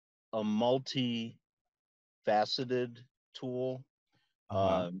was a multi-faceted tool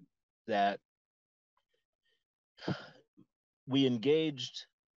that we engaged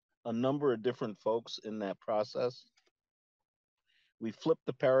a number of different folks in that process. We flipped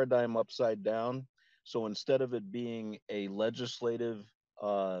the paradigm upside down. So instead of it being a legislative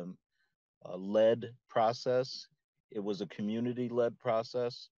led process, it was a community led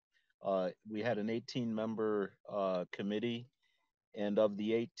process. We had an 18-member committee, and of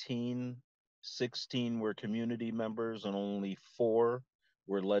the 18, 16 were community members and only 4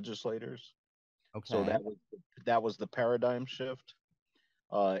 were legislators. Okay. So that was the paradigm shift.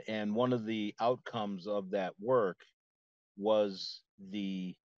 And one of the outcomes of that work was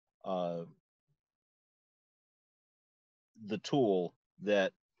the tool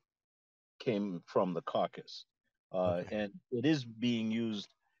that came from the caucus. And it is being used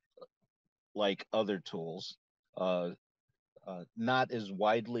like other tools, not as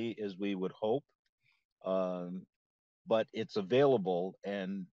widely as we would hope, but it's available,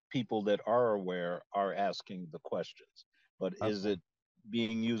 and people that are aware are asking the questions. But is it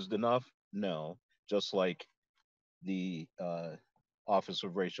being used enough? No. Just like the Office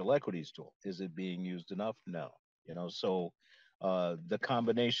of Racial Equities tool. Is it being used enough? No. So the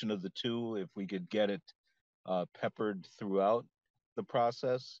combination of the two, if we could get it peppered throughout the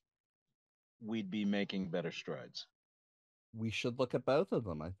process, we'd be making better strides. We should look at both of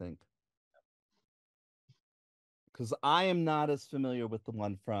them, I think. Because I am not as familiar with the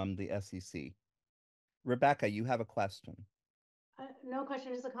one from the SEC. Rebecca, you have a question. No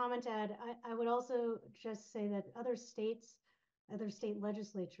question, just a comment to add. I would also just say that other state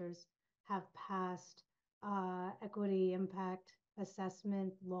legislatures have passed equity impact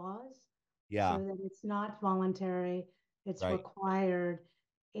assessment laws. Yeah. So that it's not voluntary, it's Right. required,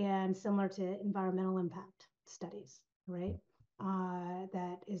 and similar to environmental impact studies, right?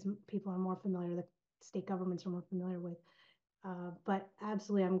 That is, people are more familiar, the state governments are more familiar with. But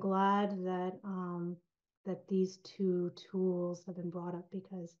absolutely, I'm glad that that these two tools have been brought up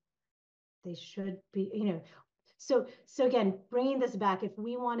because they should be, so again, bringing this back, if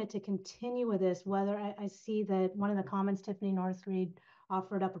we wanted to continue with this, whether I see that one of the comments, Tiffany Northreed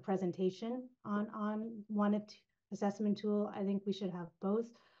offered up a presentation on one assessment tool. I think we should have both.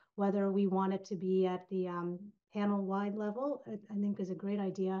 Whether we want it to be at the panel-wide level, I think is a great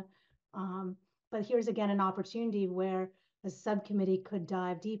idea. But here's again an opportunity where a subcommittee could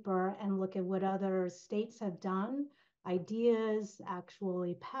dive deeper and look at what other states have done, ideas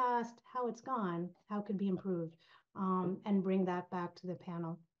actually passed, how it's gone, how it could be improved, and bring that back to the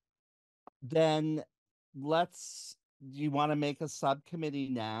panel. Then do you want to make a subcommittee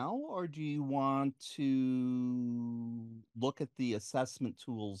now, or do you want to look at the assessment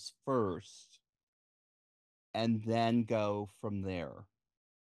tools first and then go from there?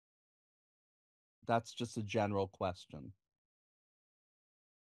 That's just a general question.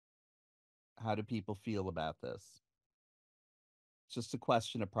 How do people feel about this? It's just a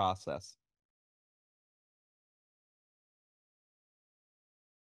question of process.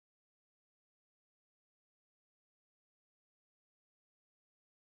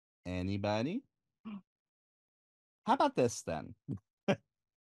 Anybody? How about this then?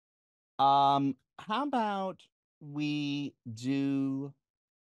 How about we do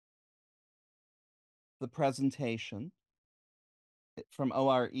the presentation from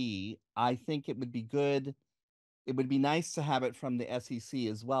ORE? I think it would be good. It would be nice to have it from the SEC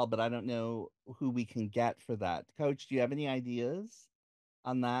as well, but I don't know who we can get for that. Coach, do you have any ideas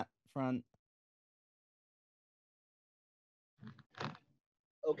on that front?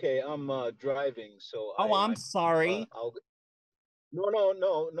 Okay, I'm driving, so Oh, I'm sorry.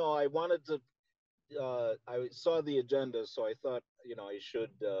 No. I wanted to. I saw the agenda, so I thought I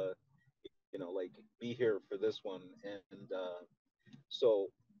should like be here for this one, and so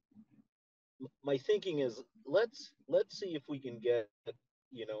my thinking is let's see if we can get a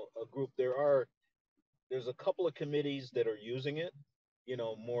group. There's a couple of committees that are using it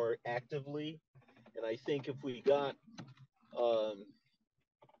more actively, and I think if we got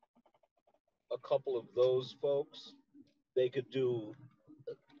a couple of those folks, they could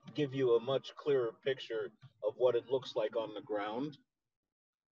give you a much clearer picture of what it looks like on the ground.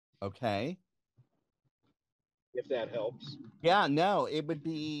 Okay. If that helps. Yeah, no, it would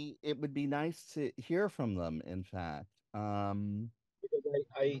be nice to hear from them, in fact. Because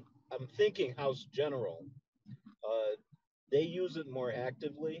I'm thinking House General, they use it more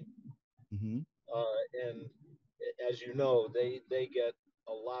actively. Mhm. And as you know, they get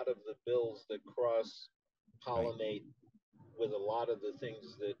a lot of the bills that cross pollinate with a lot of the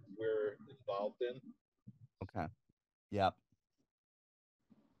things that we're involved in. Okay. Yep.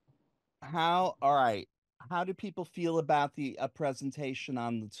 All right. How do people feel about the presentation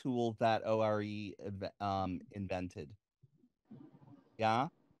on the tool that ORE invented? Yeah?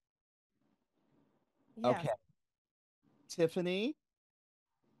 Yes. Okay. Tiffany,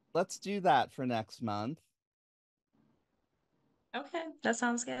 let's do that for next month. Okay, that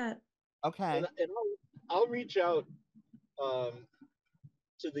sounds good. Okay. And I'll reach out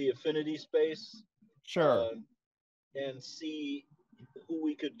to the affinity space. Sure. And see who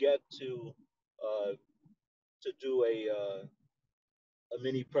we could get to do a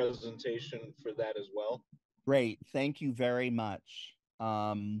mini presentation for that as well. Great. Thank you very much.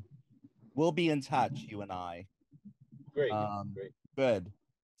 We'll be in touch, you and I. Great. Good.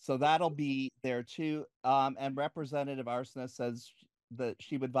 So that'll be there too. And Representative Arsena says that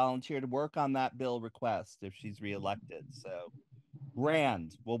she would volunteer to work on that bill request if she's reelected. So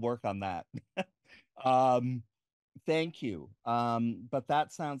grand, we'll work on that. Thank you. But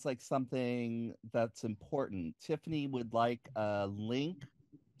that sounds like something that's important. Tiffany would like a link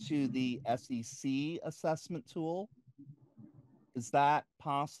to the SEC assessment tool. Is that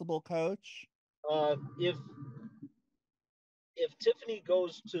possible, Coach? If Tiffany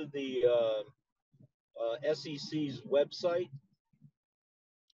goes to the SEC's website,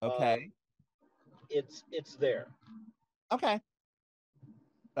 okay, it's there. Okay.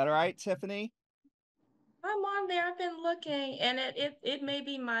 That all right, Tiffany? I'm on there. I've been looking, and it may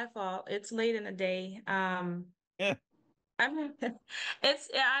be my fault. It's late in the day.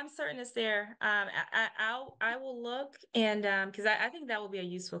 I'm certain it's there. I will look and because I think that will be a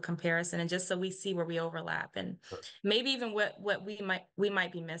useful comparison and just so we see where we overlap and maybe even what we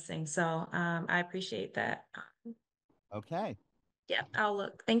might be missing. So I appreciate that. Okay. Yeah, I'll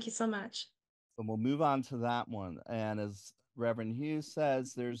look. Thank you so much. So we'll move on to that one. And as Reverend Hughes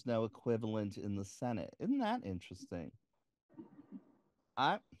says, there's no equivalent in the Senate. Isn't that interesting?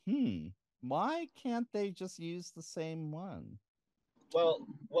 Why can't they just use the same one? Well,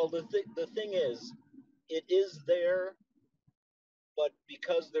 the thing is, it is there, but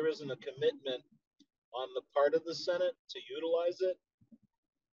because there isn't a commitment on the part of the Senate to utilize it,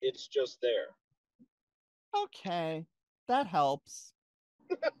 it's just there. Okay, that helps.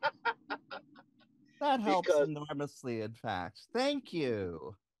 That helps enormously, in fact. Thank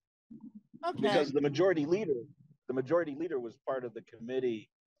you. Okay. Because the majority leader was part of the committee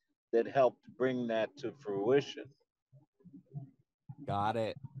that helped bring that to fruition. Got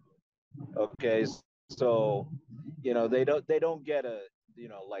it. Okay, so they don't get a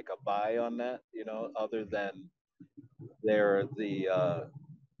like a buy on that, other than they're the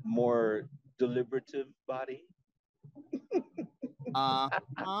more deliberative body.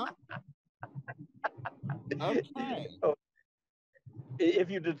 Okay. If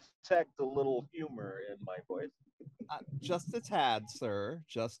you detect a little humor in my voice. Just a tad, sir.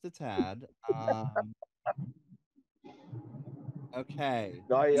 Just a tad. Okay.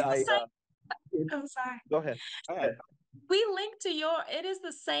 No, I'm sorry. Go ahead. We link to it is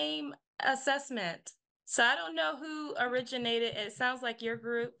the same assessment. So I don't know who originated. It sounds like your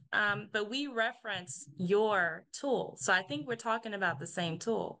group, but we reference your tool. So I think we're talking about the same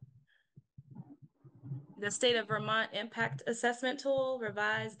tool. The State of Vermont Impact Assessment Tool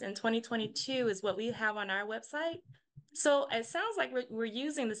revised in 2022 is what we have on our website. So it sounds like we're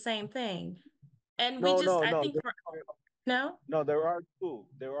using the same thing. And we just, I think, no? No, there are two.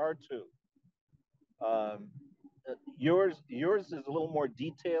 There are two. Yours is a little more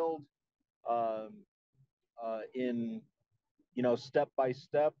detailed in, step by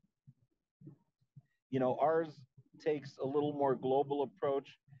step. Ours takes a little more global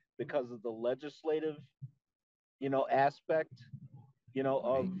approach because of the legislative, aspect,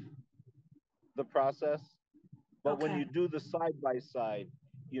 of the process. But when you do the side by side,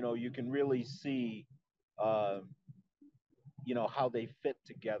 you can really see, how they fit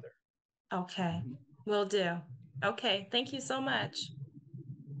together. Okay, will do. Okay, thank you so much.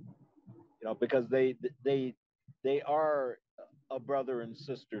 Because they are a brother and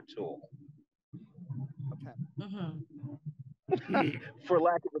sister tool. Okay. For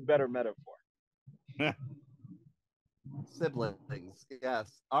lack of a better metaphor. Siblings,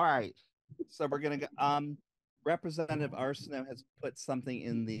 yes. All right. So we're gonna go. Representative Arsenault has put something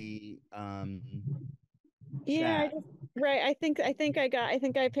in the Yeah, chat. right. I think I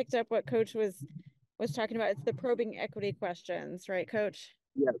picked up what Coach was talking about. It's the probing equity questions, right, Coach?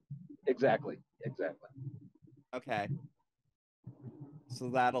 Yes, exactly. Okay. So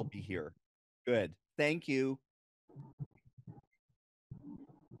that'll be here. Good. Thank you.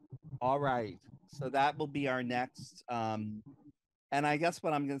 All right. So that will be our next. And I guess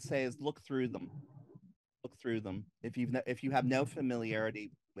what I'm going to say is look through them. Look through them. If you have no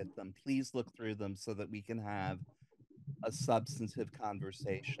familiarity with them, please look through them so that we can have a substantive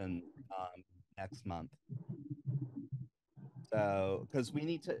conversation next month. So, because we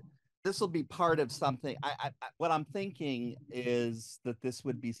need to, this will be part of something. What I'm thinking is that this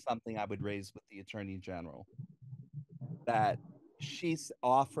would be something I would raise with the Attorney General. That she's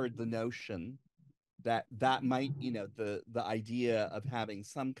offered the notion that might, the idea of having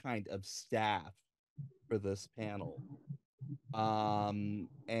some kind of staff for this panel.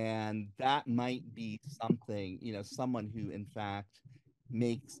 And that might be something, someone who in fact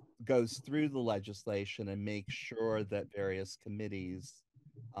goes through the legislation and makes sure that various committees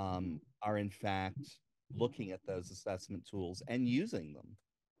are in fact looking at those assessment tools and using them.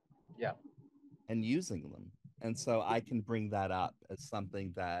 Yeah. And using them. And so I can bring that up as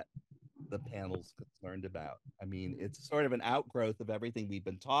something that the panel's concerned about. I mean, it's sort of an outgrowth of everything we've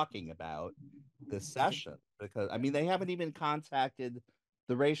been talking about this session, because they haven't even contacted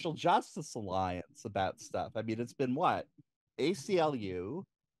the Racial Justice Alliance about stuff. I mean, it's been what? ACLU,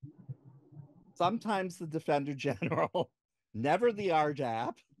 sometimes the Defender General, never the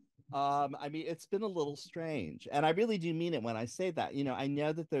RDAP. It's been a little strange, and I really do mean it when I say that. I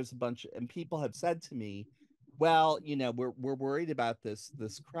know that there's a bunch, and people have said to me, well, we're worried about this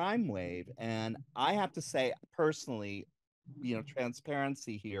crime wave, and I have to say personally,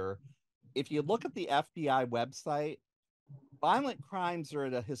 transparency here. If you look at the FBI website, violent crimes are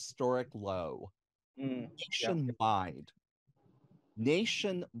at a historic low. Nationwide.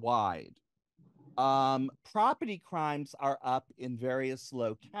 Property crimes are up in various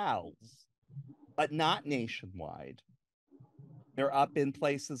locales, but not nationwide. They're up in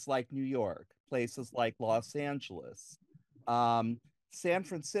places like New York, places like Los Angeles. San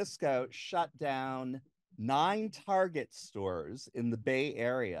Francisco shut down 9 Target stores in the Bay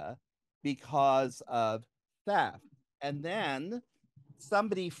Area because of theft. And then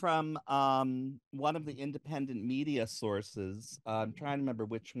somebody from one of the independent media sources, I'm trying to remember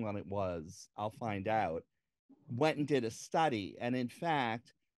which one it was, I'll find out, went and did a study. And in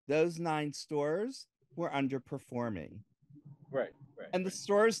fact, those 9 stores were underperforming. Right. And the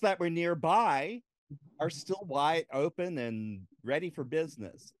stores that were nearby are still wide open and ready for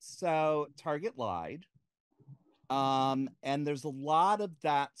business. So Target lied. And there's a lot of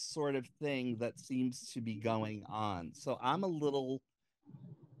that sort of thing that seems to be going on. So I'm a little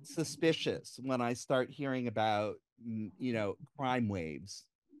suspicious when I start hearing about, crime waves,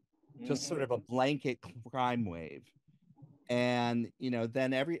 just sort of a blanket crime wave. And,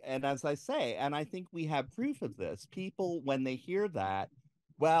 then and as I say, and I think we have proof of this, people, when they hear that,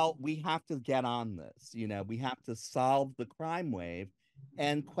 well, we have to get on this, we have to solve the crime wave,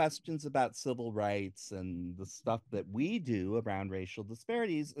 and questions about civil rights and the stuff that we do around racial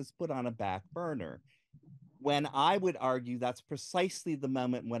disparities is put on a back burner. When I would argue that's precisely the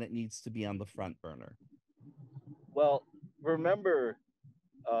moment when it needs to be on the front burner. Well, remember,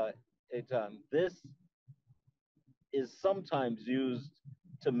 Eitan, this is sometimes used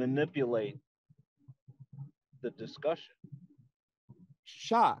to manipulate the discussion.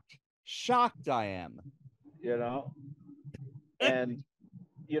 Shocked I am. And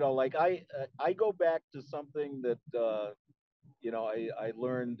like I go back to something that I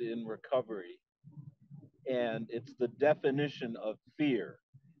learned in recovery, and it's the definition of fear,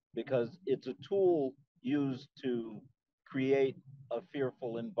 because it's a tool used to create a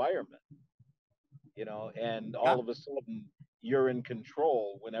fearful environment, and all of a sudden you're in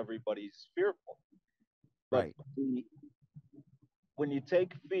control when everybody's fearful. But when you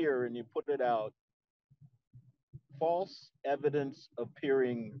take fear and you put it out, false evidence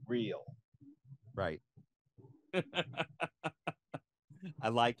appearing real. Right. I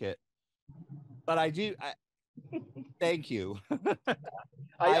like it. But thank you.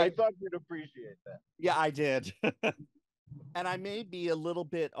 I thought you'd appreciate that. Yeah, I did. And I may be a little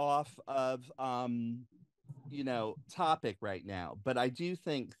bit off of, topic right now, but I do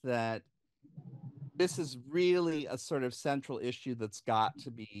think that this is really a sort of central issue that's got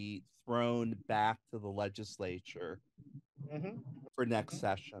to be thrown back to the legislature for next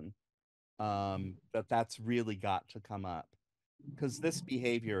session. That's really got to come up, because this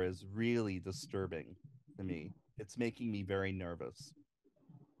behavior is really disturbing to me. It's making me very nervous.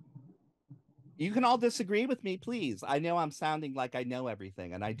 You can all disagree with me, please. I know I'm sounding like I know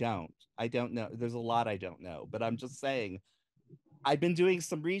everything, and I don't. I don't know. There's a lot I don't know, but I'm just saying, I've been doing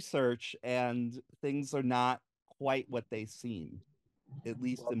some research and things are not quite what they seem, at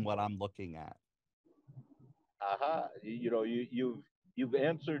least in what I'm looking at. You've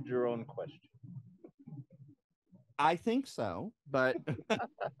answered your own question. I think so, but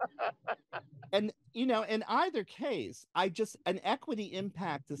and in either case, an equity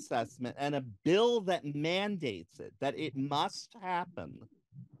impact assessment and a bill that mandates it, that it must happen,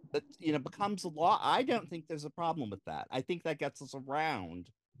 that becomes a law. I don't think there's a problem with that. I think that gets us around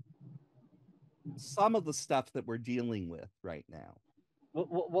some of the stuff that we're dealing with right now.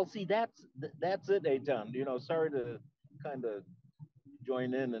 Well, see, that's it, Eitan. Sorry to kind of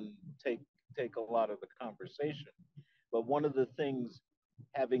join in and take a lot of the conversation, but one of the things,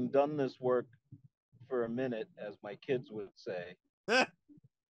 having done this work for a minute, as my kids would say,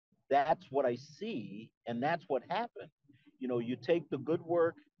 that's what I see, and that's what happened. You take the good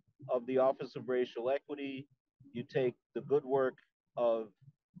work of the Office of Racial Equity, you take the good work of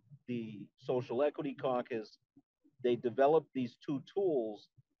the Social Equity Caucus, they developed these 2 tools,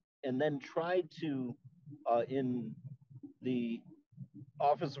 and then tried to, in the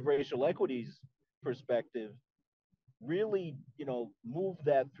Office of Racial Equity's perspective, really, move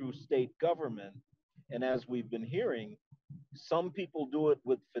that through state government. And as we've been hearing, some people do it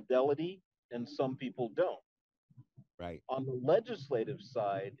with fidelity and some people don't. Right. On the legislative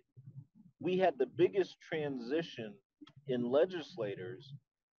side, we had the biggest transition in legislators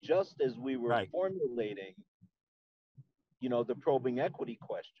just as we were formulating, the probing equity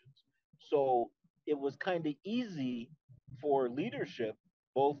questions. So it was kind of easy for leadership,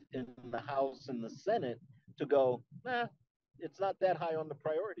 both in the House and the Senate, to go, it's not that high on the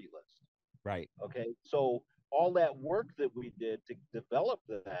priority list. Right. Okay. So all that work that we did to develop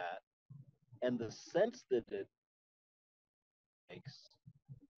that and the sense that it makes,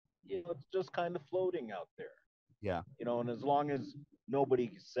 it's just kind of floating out there. Yeah. And as long as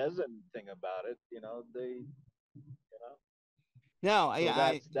nobody says anything about it, they, No,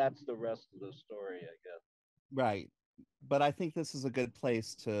 so that's the rest of the story, I guess. right. But I think this is a good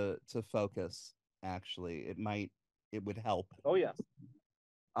place to focus, actually. It would help. Oh yeah.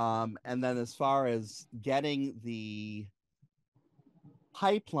 And then as far as getting the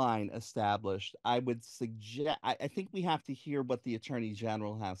pipeline established, I would suggest, I think we have to hear what the Attorney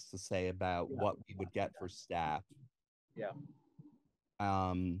General has to say about what we would get for staff. Yeah.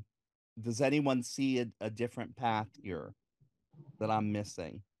 Does anyone see a different path here that I'm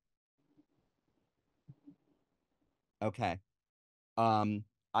missing? Okay.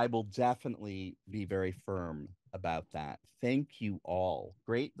 I will definitely be very firm about that. Thank you all.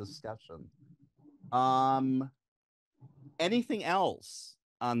 Great discussion. Anything else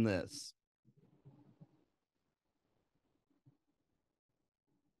on this?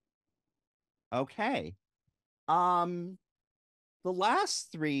 Okay. The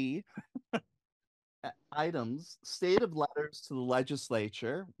last three items, state of letters to the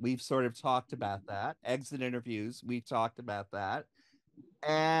legislature. We've sort of talked about that. Exit interviews, we've talked about that.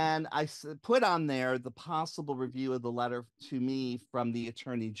 And I put on there the possible review of the letter to me from the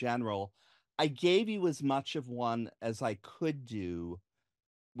Attorney General. I gave you as much of one as I could do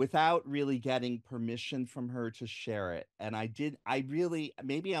without really getting permission from her to share it. And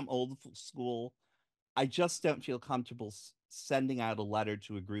maybe I'm old school. I just don't feel comfortable sending out a letter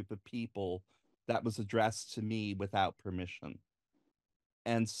to a group of people that was addressed to me without permission.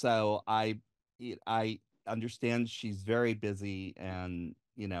 And so I understand she's very busy, and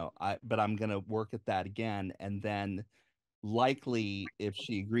but I'm going to work at that again, and then likely if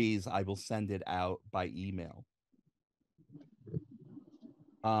she agrees, I will send it out by email.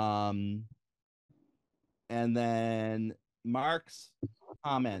 And then Mark's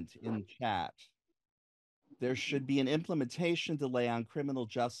comment in chat. There should be an implementation delay on criminal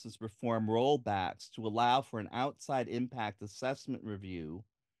justice reform rollbacks to allow for an outside impact assessment review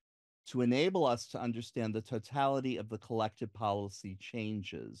to enable us to understand the totality of the collective policy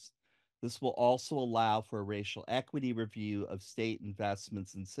changes. This will also allow for a racial equity review of state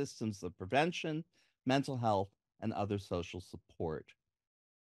investments in systems of prevention, mental health, and other social support.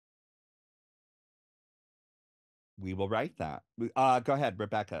 We will write that. Go ahead,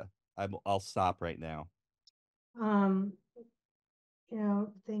 Rebecca. I'll stop right now.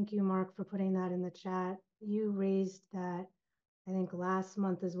 Thank you, Mark, for putting that in the chat. You raised that, I think, last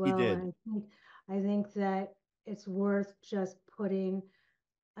month as well. did. And I think that it's worth just putting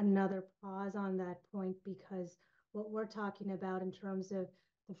another pause on that point, because what we're talking about in terms of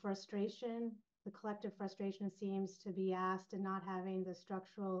the frustration, the collective frustration seems to be asked and not having the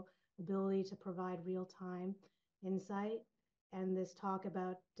structural ability to provide real-time insight. And this talk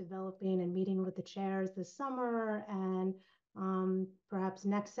about developing and meeting with the chairs this summer and perhaps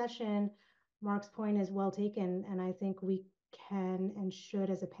next session, Mark's point is well taken. And I think we can and should,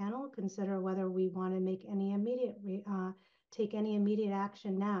 as a panel, consider whether we want to make any take any immediate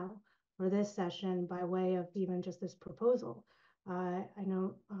action now for this session by way of even just this proposal. I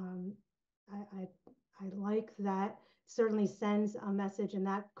know I like that. Certainly sends a message, and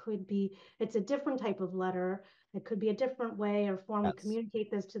that could be, it's a different type of letter. It could be a different way or form to communicate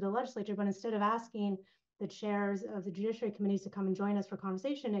this to the legislature, but instead of asking the chairs of the judiciary committees to come and join us for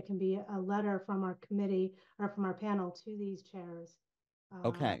conversation, it can be a letter from our committee or from our panel to these chairs.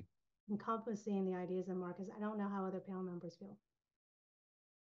 Okay. Encompassing the ideas of Marcus. I don't know how other panel members feel,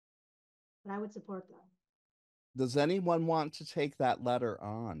 but I would support that. Does anyone want to take that letter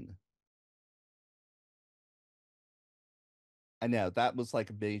on? I know that was like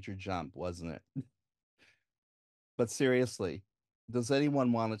a major jump, wasn't it? But seriously, does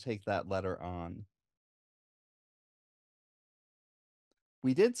anyone want to take that letter on?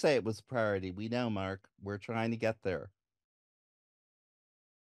 We did say it was a priority. We know, Mark. We're trying to get there.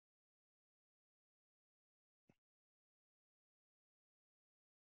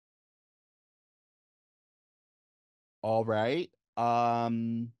 All right.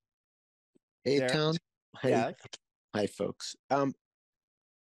 Hey, Derek? Town. Hey, Yeah. hi, folks.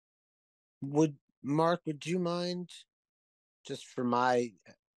 Mark, would you mind, just for my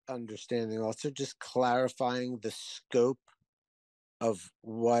understanding, also just clarifying the scope of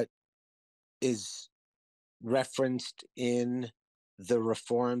what is referenced in the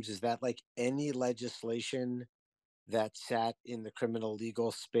reforms? Is that like any legislation that sat in the criminal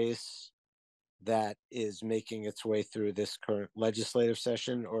legal space that is making its way through this current legislative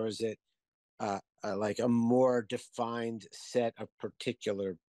session, or is it like a more defined set of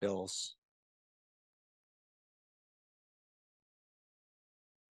particular bills?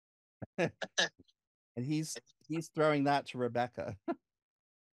 And he's throwing that to Rebecca.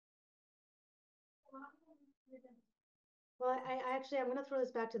 Well, I actually, I'm going to throw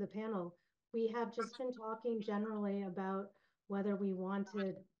this back to the panel. We have just been talking generally about whether we want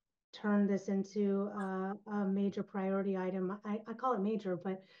to turn this into a major priority item. I call it major,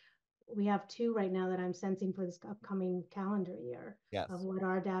 but we have two right now that I'm sensing for this upcoming calendar year of what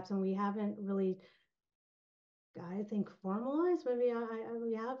RDAPs, and we haven't really, I think, formalized. Maybe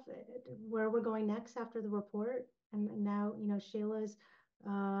we have where we're going next after the report, and now Sheila's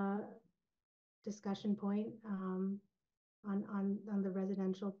discussion point on the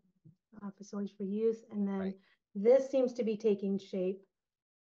residential facilities for youth, and then this seems to be taking shape.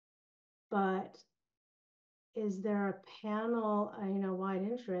 But is there a panel, wide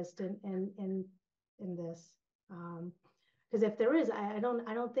interest in this? Because if there is, I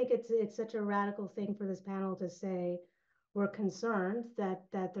don't think it's such a radical thing for this panel to say we're concerned that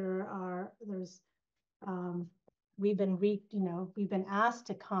there's we've been asked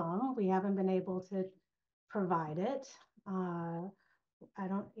to come, we haven't been able to provide it. I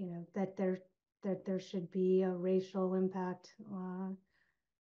don't, that there should be a racial impact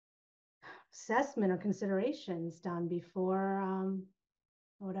assessment or considerations done before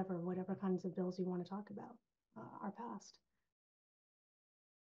whatever kinds of bills you want to talk about are passed.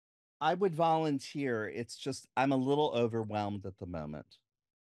 I would volunteer. It's just I'm a little overwhelmed at the moment.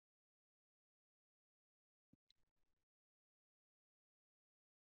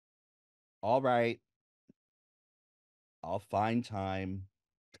 All right. I'll find time.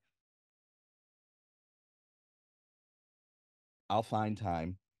 I'll find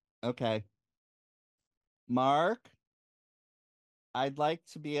time. Okay. Mark, I'd like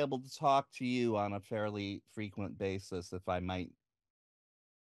to be able to talk to you on a fairly frequent basis, if I might.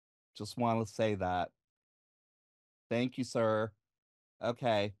 Just want to say that. Thank you, sir.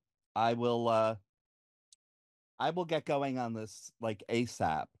 Okay. I will get going on this like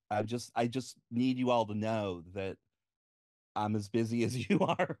ASAP. I just need you all to know that I'm as busy as you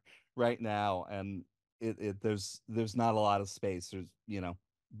are right now, and there's not a lot of space. There's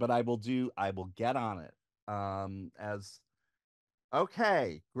but I will get on it. As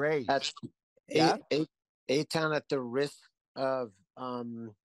okay, great. That's yeah. Eitan, at the risk of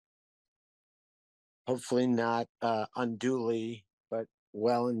hopefully not unduly, but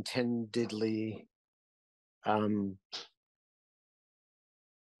well-intendedly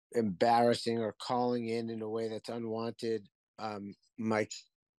embarrassing or calling in a way that's unwanted. My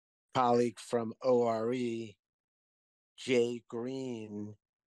colleague from ORE, Jay Green,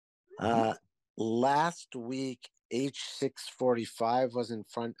 last week, H645 was in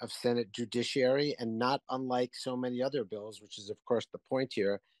front of Senate Judiciary, and not unlike so many other bills, which is of course the point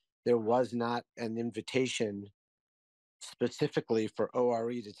here, there was not an invitation specifically for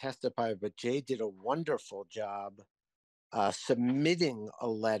ORE to testify, but Jay did a wonderful job submitting a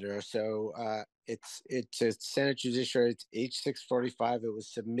letter. So it's a Senate Judiciary, it's H645. It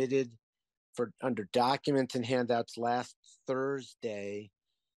was submitted for under documents and handouts last Thursday.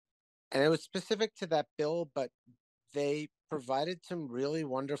 And it was specific to that bill, but they provided some really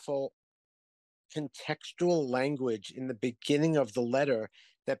wonderful contextual language in the beginning of the letter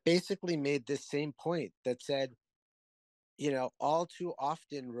that basically made this same point, that said, all too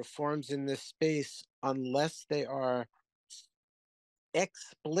often reforms in this space, unless they are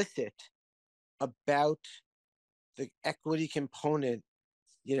explicit about the equity component,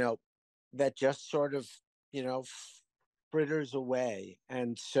 that just sort of, fritters away.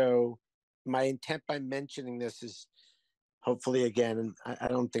 And so my intent by mentioning this is hopefully, again, and I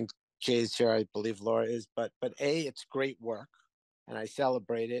don't think Jay's here, I believe Laura is, but A, it's great work and I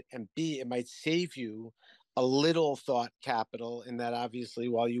celebrate it. And B, it might save you a little thought capital in that obviously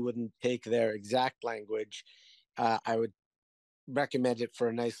while you wouldn't take their exact language, I would recommend it for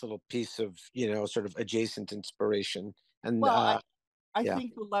a nice little piece of, sort of adjacent inspiration. And well, I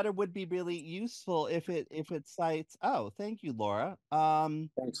think the letter would be really useful if it cites. Oh, thank you, Laura.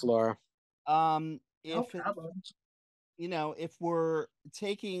 Thanks, Laura. If if we're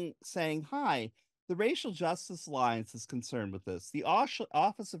saying hi, the Racial Justice Alliance is concerned with this. The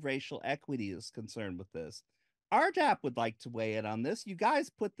Office of Racial Equity is concerned with this. RDAP would like to weigh in on this. You guys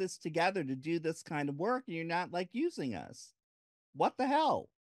put this together to do this kind of work, and you're not using us. What the hell?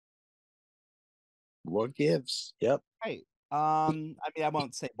 What gives? Yep. Right. I mean, I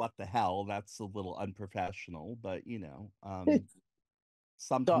won't say what the hell. That's a little unprofessional, but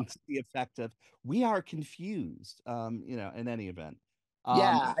something to the effect of we are confused. In any event.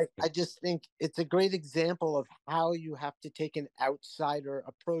 I just think it's a great example of how you have to take an outsider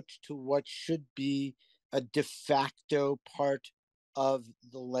approach to what should be a de facto part of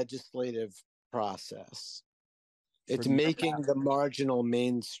the legislative process. It's From your making the marginal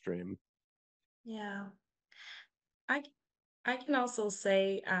mainstream. Yeah. I I can also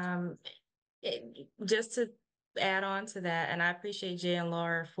say, just to add on to that, and I appreciate Jay and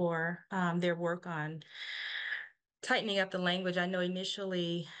Laura for their work on tightening up the language. I know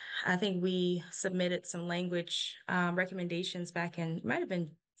initially, I think we submitted some language recommendations back in, it might have been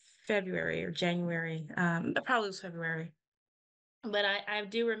February or January, but probably was February. But I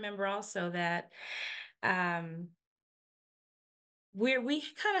do remember also that we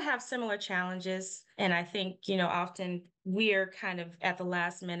kind of have similar challenges, and I think often we're kind of at the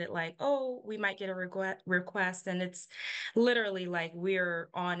last minute, like, oh, we might get a request, and it's literally like we're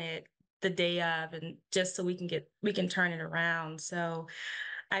on it the day of, and just so we can turn it around. So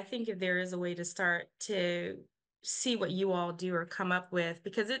I think if there is a way to start to see what you all do or come up with,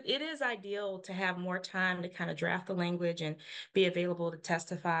 because it is ideal to have more time to kind of draft the language and be available to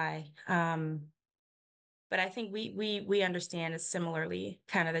testify. But I think we understand it similarly,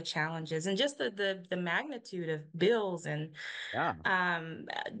 kind of the challenges and just the magnitude of bills, and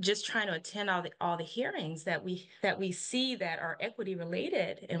just trying to attend all the hearings that we see that are equity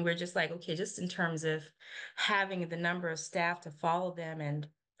related, and we're just like, okay, just in terms of having the number of staff to follow them and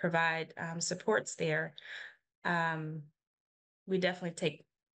provide supports there, we definitely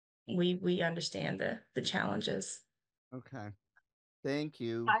we understand the challenges. Okay, thank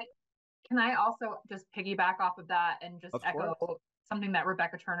you. Can I also just piggyback off of that and just Of echo course. something that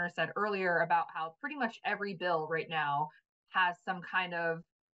Rebecca Turner said earlier about how pretty much every bill right now has some kind of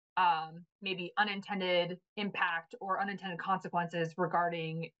maybe unintended impact or unintended consequences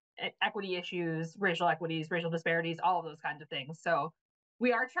regarding equity issues, racial equities, racial disparities, all of those kinds of things. So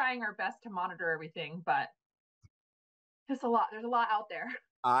we are trying our best to monitor everything, but just a lot. There's a lot out there.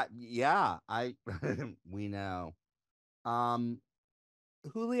 Yeah, we know.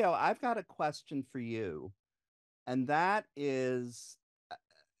 Julio, I've got a question for you, and that is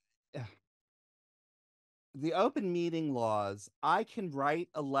the open meeting laws. I can write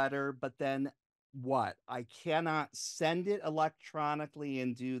a letter, but then what? I cannot send it electronically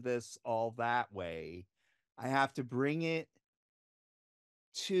and do this all that way. I have to bring it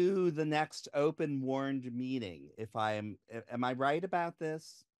to the next open warned meeting. If am I right about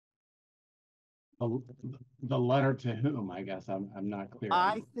this? The letter to whom? I guess I'm not clear.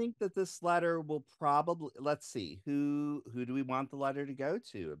 I think that this letter will probably, let's see, who do we want the letter to go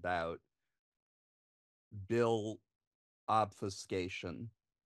to about bill obfuscation?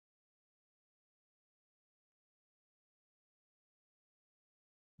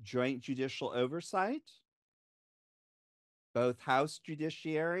 Joint judicial oversight? Both House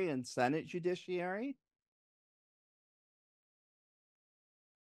Judiciary and Senate Judiciary?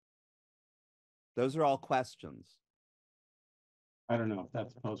 Those are all questions. I don't know if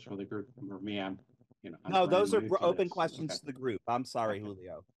that's posed for the group or me. I'm no, those are brand new to open this. questions Okay. to the group. I'm sorry, Okay.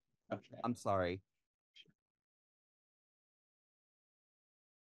 Julio. Okay. I'm sorry.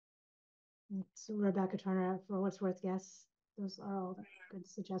 So Rebecca Turner, for what's worth, yes, those are all good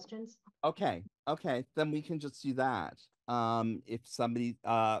suggestions. Okay, then we can just do that. If somebody,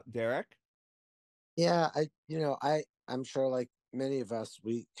 Derek? Yeah, I'm sure like many of us,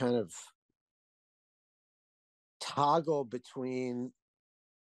 we kind of toggle between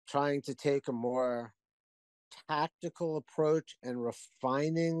trying to take a more tactical approach and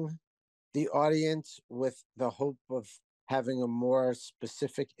refining the audience with the hope of having a more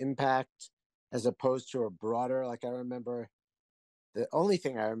specific impact as opposed to a broader. Like I remember, the only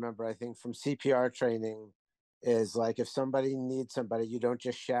thing I remember, I think, from CPR training is like if somebody needs somebody, you don't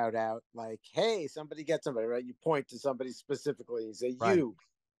just shout out like, hey, somebody get somebody, right? You point to somebody specifically and you say,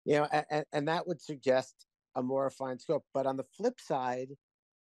 Right. and that would suggest a more refined scope. But on the flip side,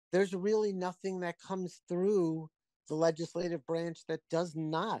 there's really nothing that comes through the legislative branch that does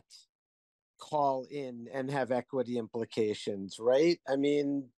not call in and have equity implications, right? I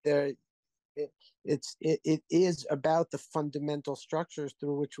mean, it is about the fundamental structures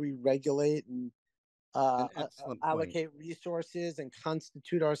through which we regulate and allocate resources and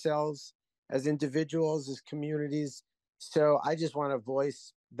constitute ourselves as individuals, as communities. So I just want to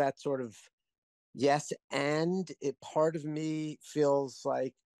voice that sort of yes, and it part of me feels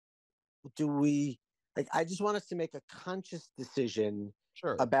like, I just want us to make a conscious decision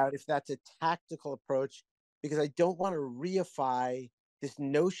about if that's a tactical approach, because I don't want to reify this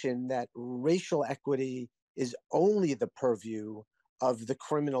notion that racial equity is only the purview of the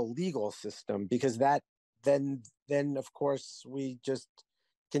criminal legal system, because that then of course we just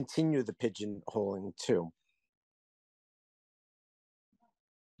continue the pigeonholing too.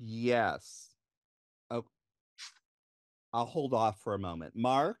 Yes. Oh, I'll hold off for a moment.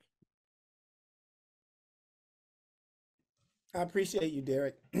 Mark? I appreciate you,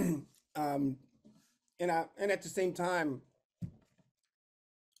 Derek. And at the same time,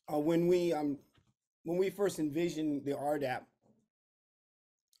 when we first envisioned the RDAP,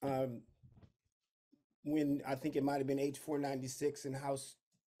 when I think it might have been H496 in House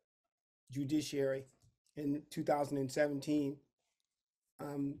Judiciary in 2017,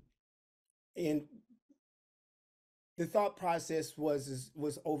 and the thought process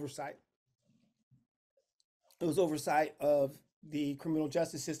was oversight. It was oversight of the criminal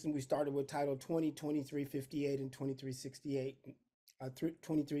justice system. We started with Title 20, 2358, and 2368,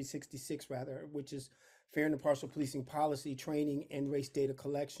 2366 rather, which is fair and impartial policing policy, training, and race data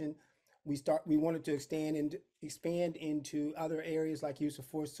collection. We wanted to expand into other areas like use of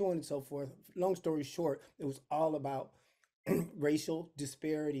force, so on and so forth. Long story short, it was all about racial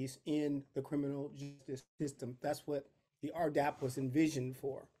disparities in the criminal justice system. That's what the RDAP was envisioned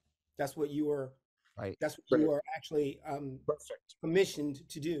for. That's what you were. Right. That's what you are actually commissioned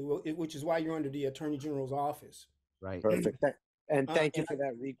to do, which is why you're under the Attorney General's office. Right. Perfect. And thank you for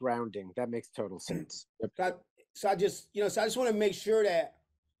that regrounding. That makes total sense. So I just want to make sure that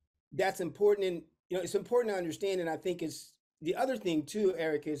that's important, and it's important to understand. And I think it's the other thing too,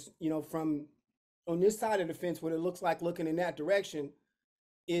 Eric, is from on this side of the fence, what it looks like looking in that direction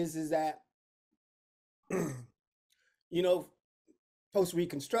is that post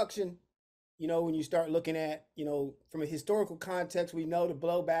Reconstruction. When you start looking at, from a historical context, we know the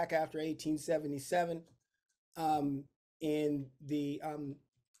blowback after 1877, and the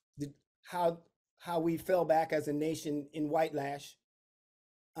how we fell back as a nation in white lash.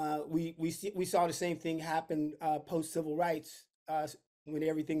 We saw the same thing happen post civil rights when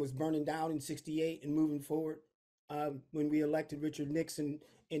everything was burning down in '68 and moving forward, when we elected Richard Nixon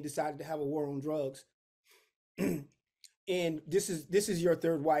and decided to have a war on drugs. And this is your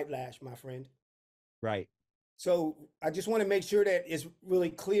third white lash, my friend. Right. So I just want to make sure that it's really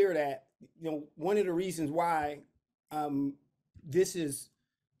clear that one of the reasons why this is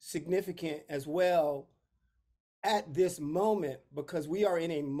significant as well at this moment, because we are in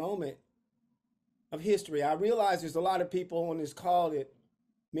a moment of history. I realize there's a lot of people on this call that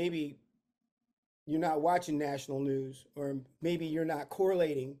maybe you're not watching national news, or maybe you're not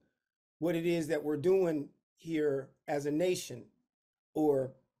correlating what it is that we're doing here as a nation,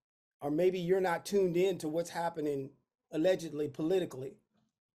 or maybe you're not tuned in to what's happening allegedly politically.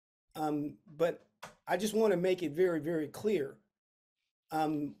 But I just want to make it very, very clear.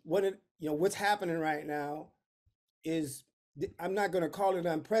 What's happening right now is, I'm not going to call it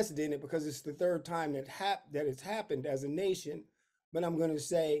unprecedented because it's the third time that it's happened as a nation, but I'm going to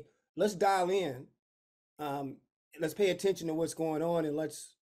say, let's dial in. Let's pay attention to what's going on, and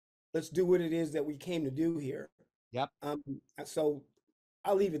let's do what it is that we came to do here. Yep. So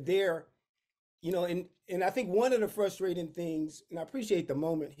I'll leave it there. And I think one of the frustrating things, and I appreciate the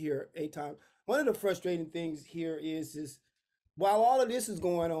moment here, Eitan, one of the frustrating things here is while all of this is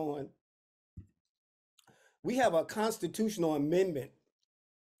going on, we have a constitutional amendment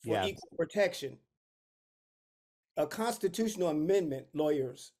for equal protection. A constitutional amendment,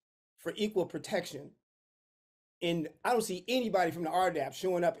 lawyers, for equal protection. And I don't see anybody from the RDAP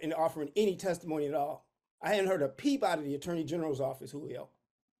showing up and offering any testimony at all. I hadn't heard a peep out of the Attorney General's office, Julio.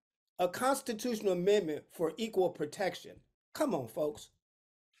 A constitutional amendment for equal protection. Come on, folks.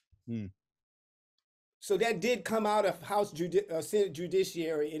 So that did come out of Senate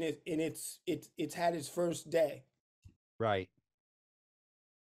Judiciary, and it's had its first day. Right.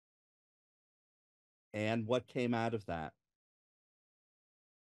 And what came out of that?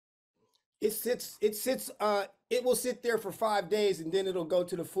 It will sit there for 5 days, and then it'll go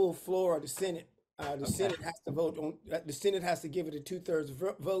to the full floor of the Senate. The Senate has to vote on. The Senate has to give it a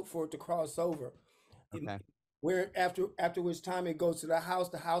 2/3 vote for it to cross over. Okay. Where after which time it goes to the House.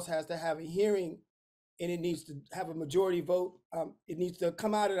 The House has to have a hearing, and it needs to have a majority vote. It needs to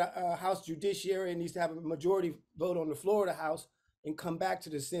come out of the House Judiciary. It needs to have a majority vote on the floor of the House and come back to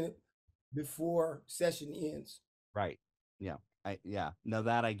the Senate before session ends. Right. Yeah. No,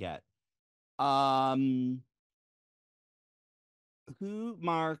 that I get. Who,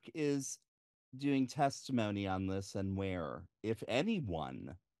 Mark, is doing testimony on this, and where, if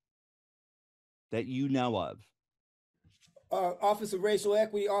anyone, that you know of? Office of Racial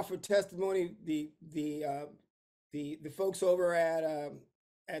Equity offered testimony. The folks over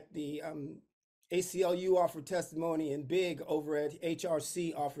at the ACLU offered testimony, and Big over at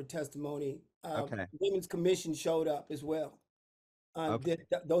HRC offered testimony. Women's Commission showed up as well.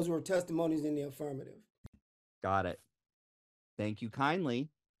 Those were testimonies in the affirmative. Got it. Thank you kindly.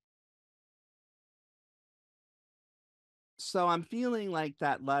 So I'm feeling like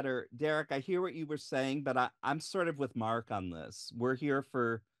that letter, Derek, I hear what you were saying, but I'm sort of with Mark on this. We're here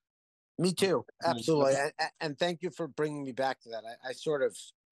for. Me too. Absolutely. And thank you for bringing me back to that. I sort of,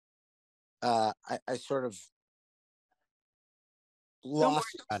 I sort of lost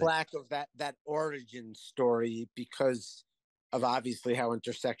track of that origin story because of obviously how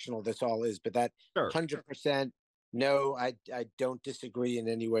intersectional this all is, but that 100%, no, I don't disagree in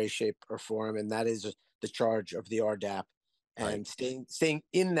any way, shape, or form, and that is the charge of the RDAP, and staying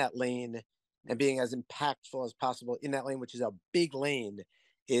in that lane and being as impactful as possible in that lane, which is a big lane,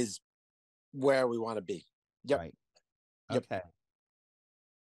 is where we want to be. Yep. Right. Okay.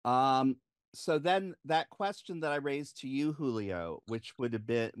 So then that question that I raised to you, Julio, which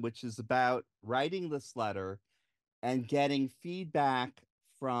is about writing this letter and getting feedback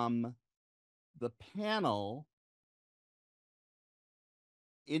from the panel,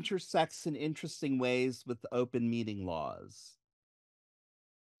 intersects in interesting ways with the open meeting laws.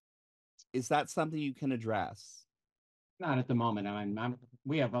 Is that something you can address? Not at the moment. I mean,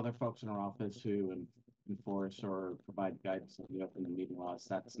 we have other folks in our office who enforce or provide guidance on the open meeting laws.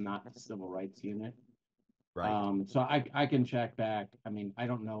 That's not the civil rights unit. Right. So I can check back. I mean, I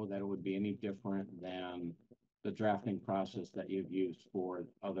don't know that it would be any different than the drafting process that you've used for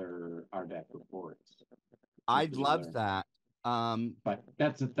other RDAP reports. I'd love that. But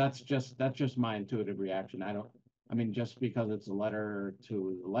that's just my intuitive reaction. I mean, just because it's a letter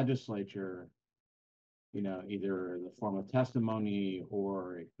to the legislature, you know, either the form of testimony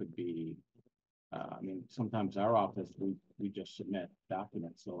or it could be, I mean, sometimes our office, we just submit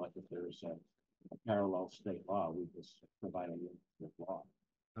documents. So like if there's a parallel state law, we just provide a link to the law.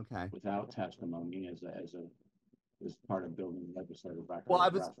 Okay. Without testimony as part of building legislative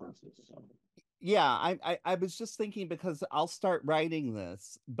record references. So. Yeah, I was just thinking because I'll start writing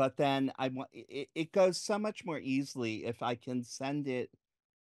this, but then it goes so much more easily if I can send it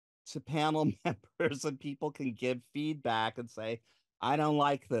to panel members and people can give feedback and say, I don't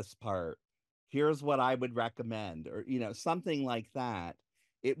like this part. Here's what I would recommend, or something like that.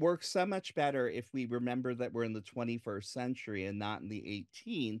 It works so much better if we remember that we're in the 21st century and not in the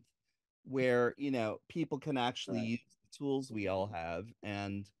 18th, where people can actually use the tools we all have.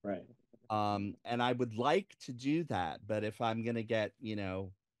 And and I would like to do that, but if I'm gonna get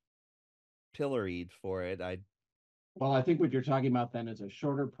pilloried for it, Well, I think what you're talking about then is a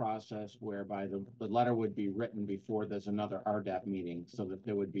shorter process whereby the letter would be written before there's another RDAP meeting, so that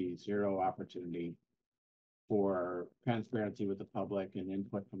there would be zero opportunity for transparency with the public and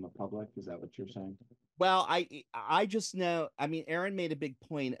input from the public. Is that what you're saying? Well, I just know, I mean, Aaron made a big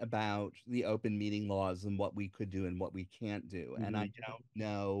point about the open meeting laws and what we could do and what we can't do. And I don't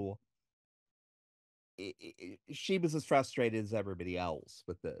know. She was as frustrated as everybody else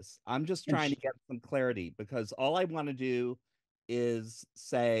with this. I'm just trying to get some clarity because all I want to do is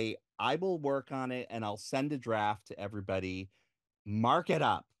say, I will work on it and I'll send a draft to everybody, mark it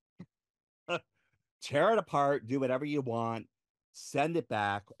up, tear it apart, do whatever you want, send it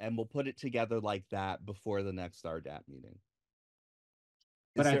back, and we'll put it together like that before the next RDAP meeting.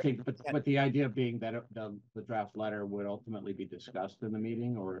 But I think, but the idea being that the draft letter would ultimately be discussed in the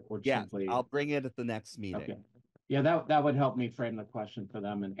meeting, or simply. I'll bring it at the next meeting. Okay. Yeah, that would help me frame the question for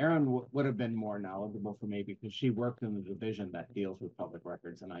them. And Erin would have been more knowledgeable for me because she worked in the division that deals with public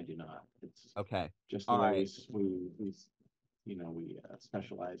records, and I do not. It's just the way we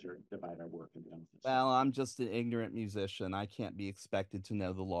specialize or divide our work in them. Well, I'm just an ignorant musician. I can't be expected to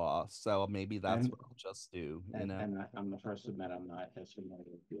know the law, so maybe that's what I'll just do. And I'm the first to admit I'm not as familiar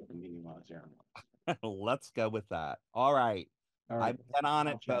with the open meeting law as Aaron. Let's go with that. All right. I've been on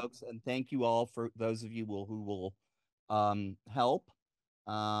it, check. folks, and thank you all for those of you who will help.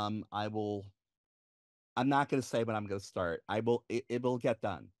 I'm not going to say when I'm going to start. It will get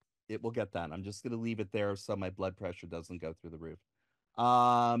done. It will get done. I'm just going to leave it there so my blood pressure doesn't go through the roof.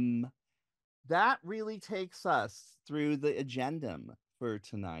 That really takes us through the agenda for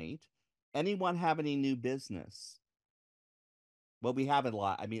tonight. Anyone have any new business? Well, we have a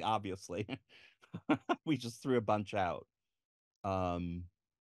lot. I mean, obviously, we just threw a bunch out.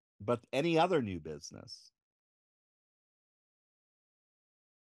 But any other new business?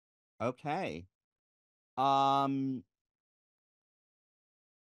 Okay.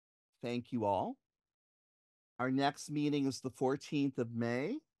 Thank you all. Our next meeting is the 14th of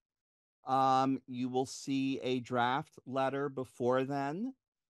May. You will see a draft letter before then.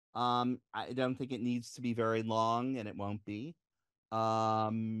 I don't think it needs to be very long, and it won't be.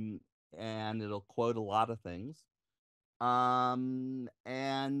 And it'll quote a lot of things.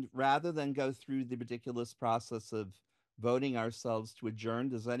 And rather than go through the ridiculous process of voting ourselves to adjourn,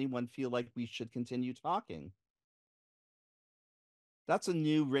 does anyone feel like we should continue talking? That's a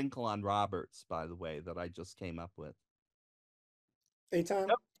new wrinkle on Roberts, by the way, that I just came up with. Anytime?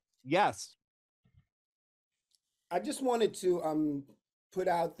 Yes. I just wanted to put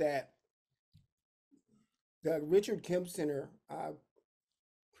out that the Richard Kemp Center,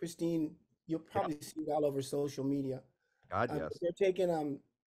 Christine, you'll probably see it all over social media. God, yes. They're taking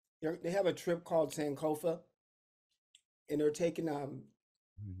they have a trip called Sankofa, and they're taking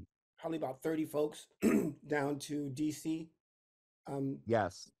probably about 30 folks down to DC.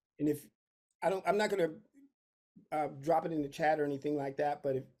 Yes. And if I'm not gonna drop it in the chat or anything like that,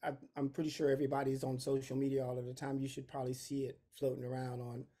 but if I'm pretty sure everybody's on social media all of the time. You should probably see it floating around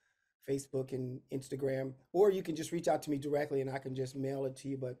on Facebook and Instagram, or you can just reach out to me directly and I can just mail it to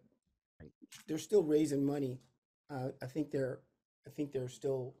you. But they're still raising money. I think they're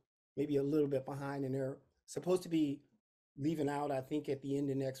still maybe a little bit behind, and they're supposed to be leaving out, I think, at the end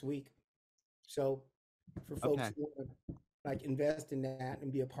of next week. So for folks who want to like invest in that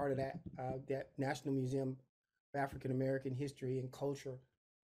and be a part of that, that National Museum of African American History and Culture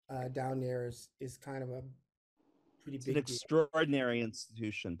down there is kind of a pretty It's big an extraordinary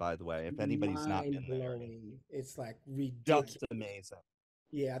institution, by the way. If anybody's not been there, it's like ridiculous. Just amazing.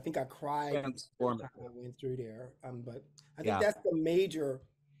 Yeah, I think I cried the first time I went through there. But I think Yeah. that's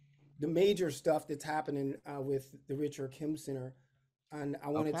the major stuff that's happening with the Richard Kim Center. And I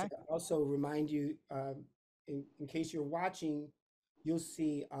wanted to also remind you, in case you're watching, you'll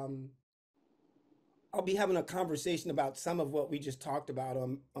see I'll be having a conversation about some of what we just talked about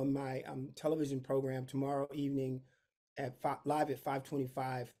on my television program tomorrow evening at live at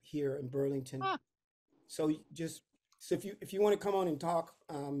 5:25 here in Burlington. So if you want to come on and talk,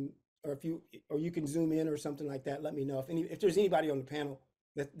 or you can zoom in or something like that, let me know. If there's anybody on the panel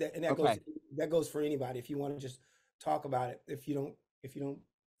that goes for anybody. If you want to just talk about it, if you don't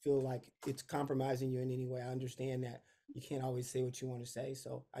feel like it's compromising you in any way, I understand that you can't always say what you want to say,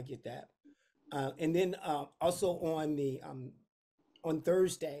 so I get that. And then also on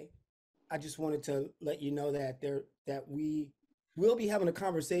Thursday, I just wanted to let you know that we will be having a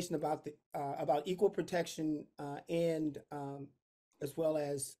conversation about equal protection and as well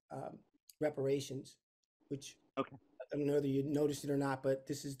as reparations, which I don't know whether you noticed it or not, but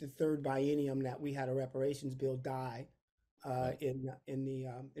this is the third biennium that we had a reparations bill die in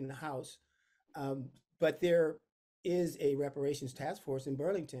the House. But there is a reparations task force in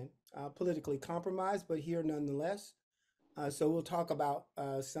Burlington, politically compromised, but here nonetheless. So we'll talk about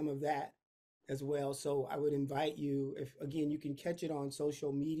some of that as well. So I would invite you, if again, you can catch it on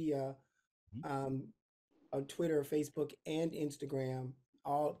social media, on Twitter, Facebook, and Instagram,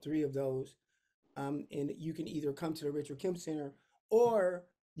 all three of those. And you can either come to the Richard Kim Center or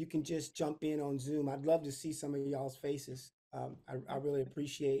you can just jump in on Zoom. I'd love to see some of y'all's faces. I really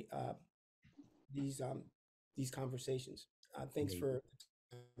appreciate these conversations. Thanks for.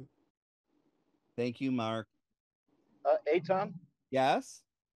 Thank you, Mark. Eitan? Yes?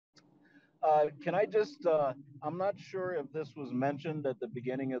 Can I just, I'm not sure if this was mentioned at the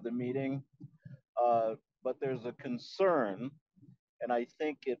beginning of the meeting, but there's a concern, and I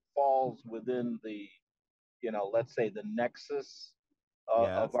think it falls within the, let's say the nexus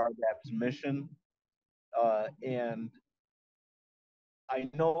of RDAP's mission. And I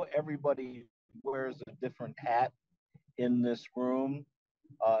know everybody wears a different hat in this room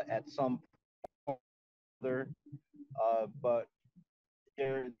at some point or other, but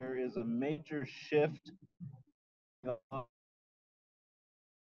there is a major shift.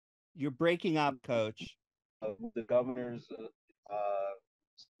 You're breaking up, Coach. The governor's,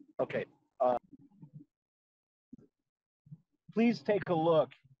 okay. Please take a look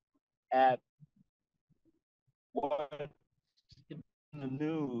at what's in the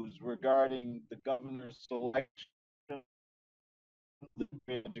news regarding the governor's selection of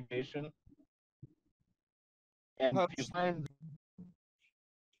education. And if you find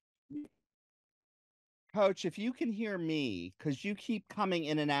Coach, if you can hear me, because you keep coming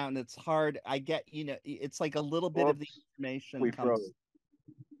in and out and it's hard, I get, it's like a little bit of the information we comes. froze.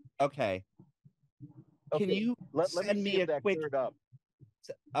 Okay. Can you let me send see me if a that quick. cleared up.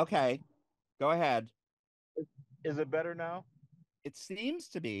 Okay. Go ahead. Is it better now? It seems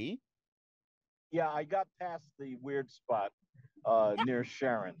to be. Yeah, I got past the weird spot near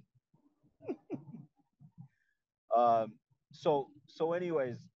Sharon. So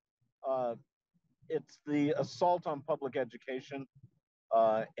anyways, it's the assault on public education,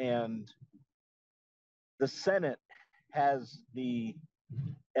 and the Senate has the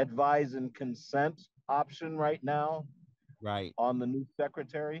advise and consent option right now. Right. On the new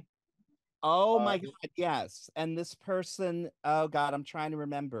secretary. Oh my God, yes. And this person, oh God, I'm trying to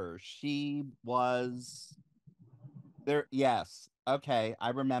remember. She was there. Yes. Okay, I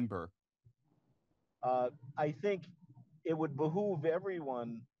remember. I think it would behoove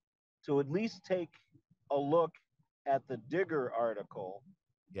everyone to at least take a look at the Digger article.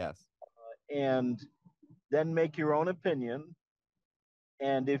 Yes. And then make your own opinion.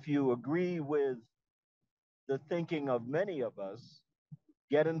 And if you agree with the thinking of many of us,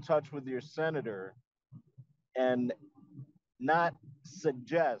 get in touch with your senator and not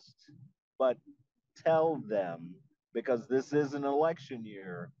suggest, but tell them, because this is an election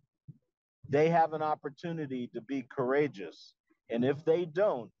year, they have an opportunity to be courageous. And if they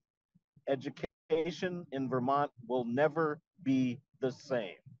don't, education in Vermont will never be the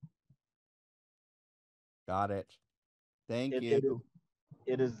same. Got it. Thank It you.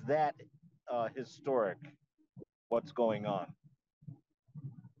 is that historic what's going on.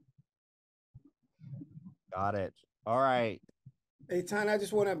 Got it. All right. Hey, Ton, I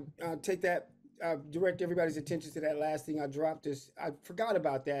just want to take that, direct everybody's attention to that last thing I dropped. This I forgot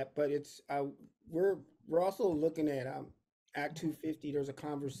about that, but it's we're also looking at Act 250. There's a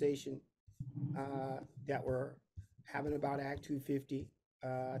conversation that we're having about Act 250.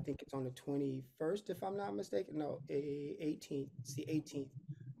 I think it's on the 21st, if I'm not mistaken. No, 18th. It's the 18th,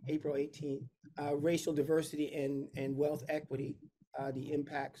 April 18th. Racial diversity and wealth equity, the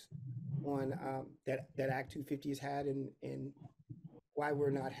impacts on that Act 250 has had, and why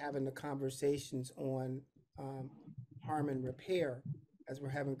we're not having the conversations on harm and repair as we're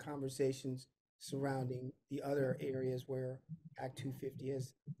having conversations surrounding the other areas where Act 250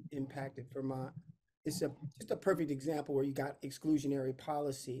 has impacted Vermont. It's just a perfect example where you got exclusionary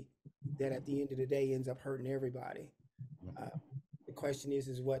policy that at the end of the day ends up hurting everybody. The question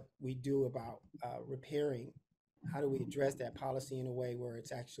is what we do about repairing. How do we address that policy in a way where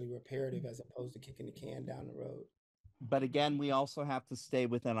it's actually reparative as opposed to kicking the can down the road? But again, we also have to stay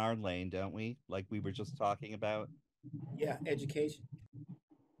within our lane, don't we? Like we were just talking about. Yeah, education.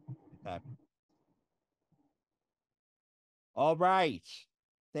 Okay. All right.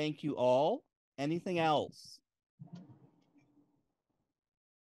 Thank you all. Anything else?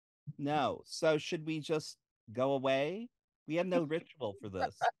 No. So should we just go away? We have no ritual for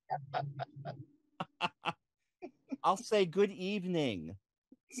this. I'll say good evening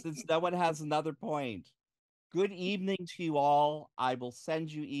since no one has another point. Good evening to you all. I will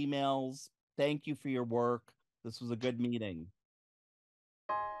send you emails. Thank you for your work. This was a good meeting.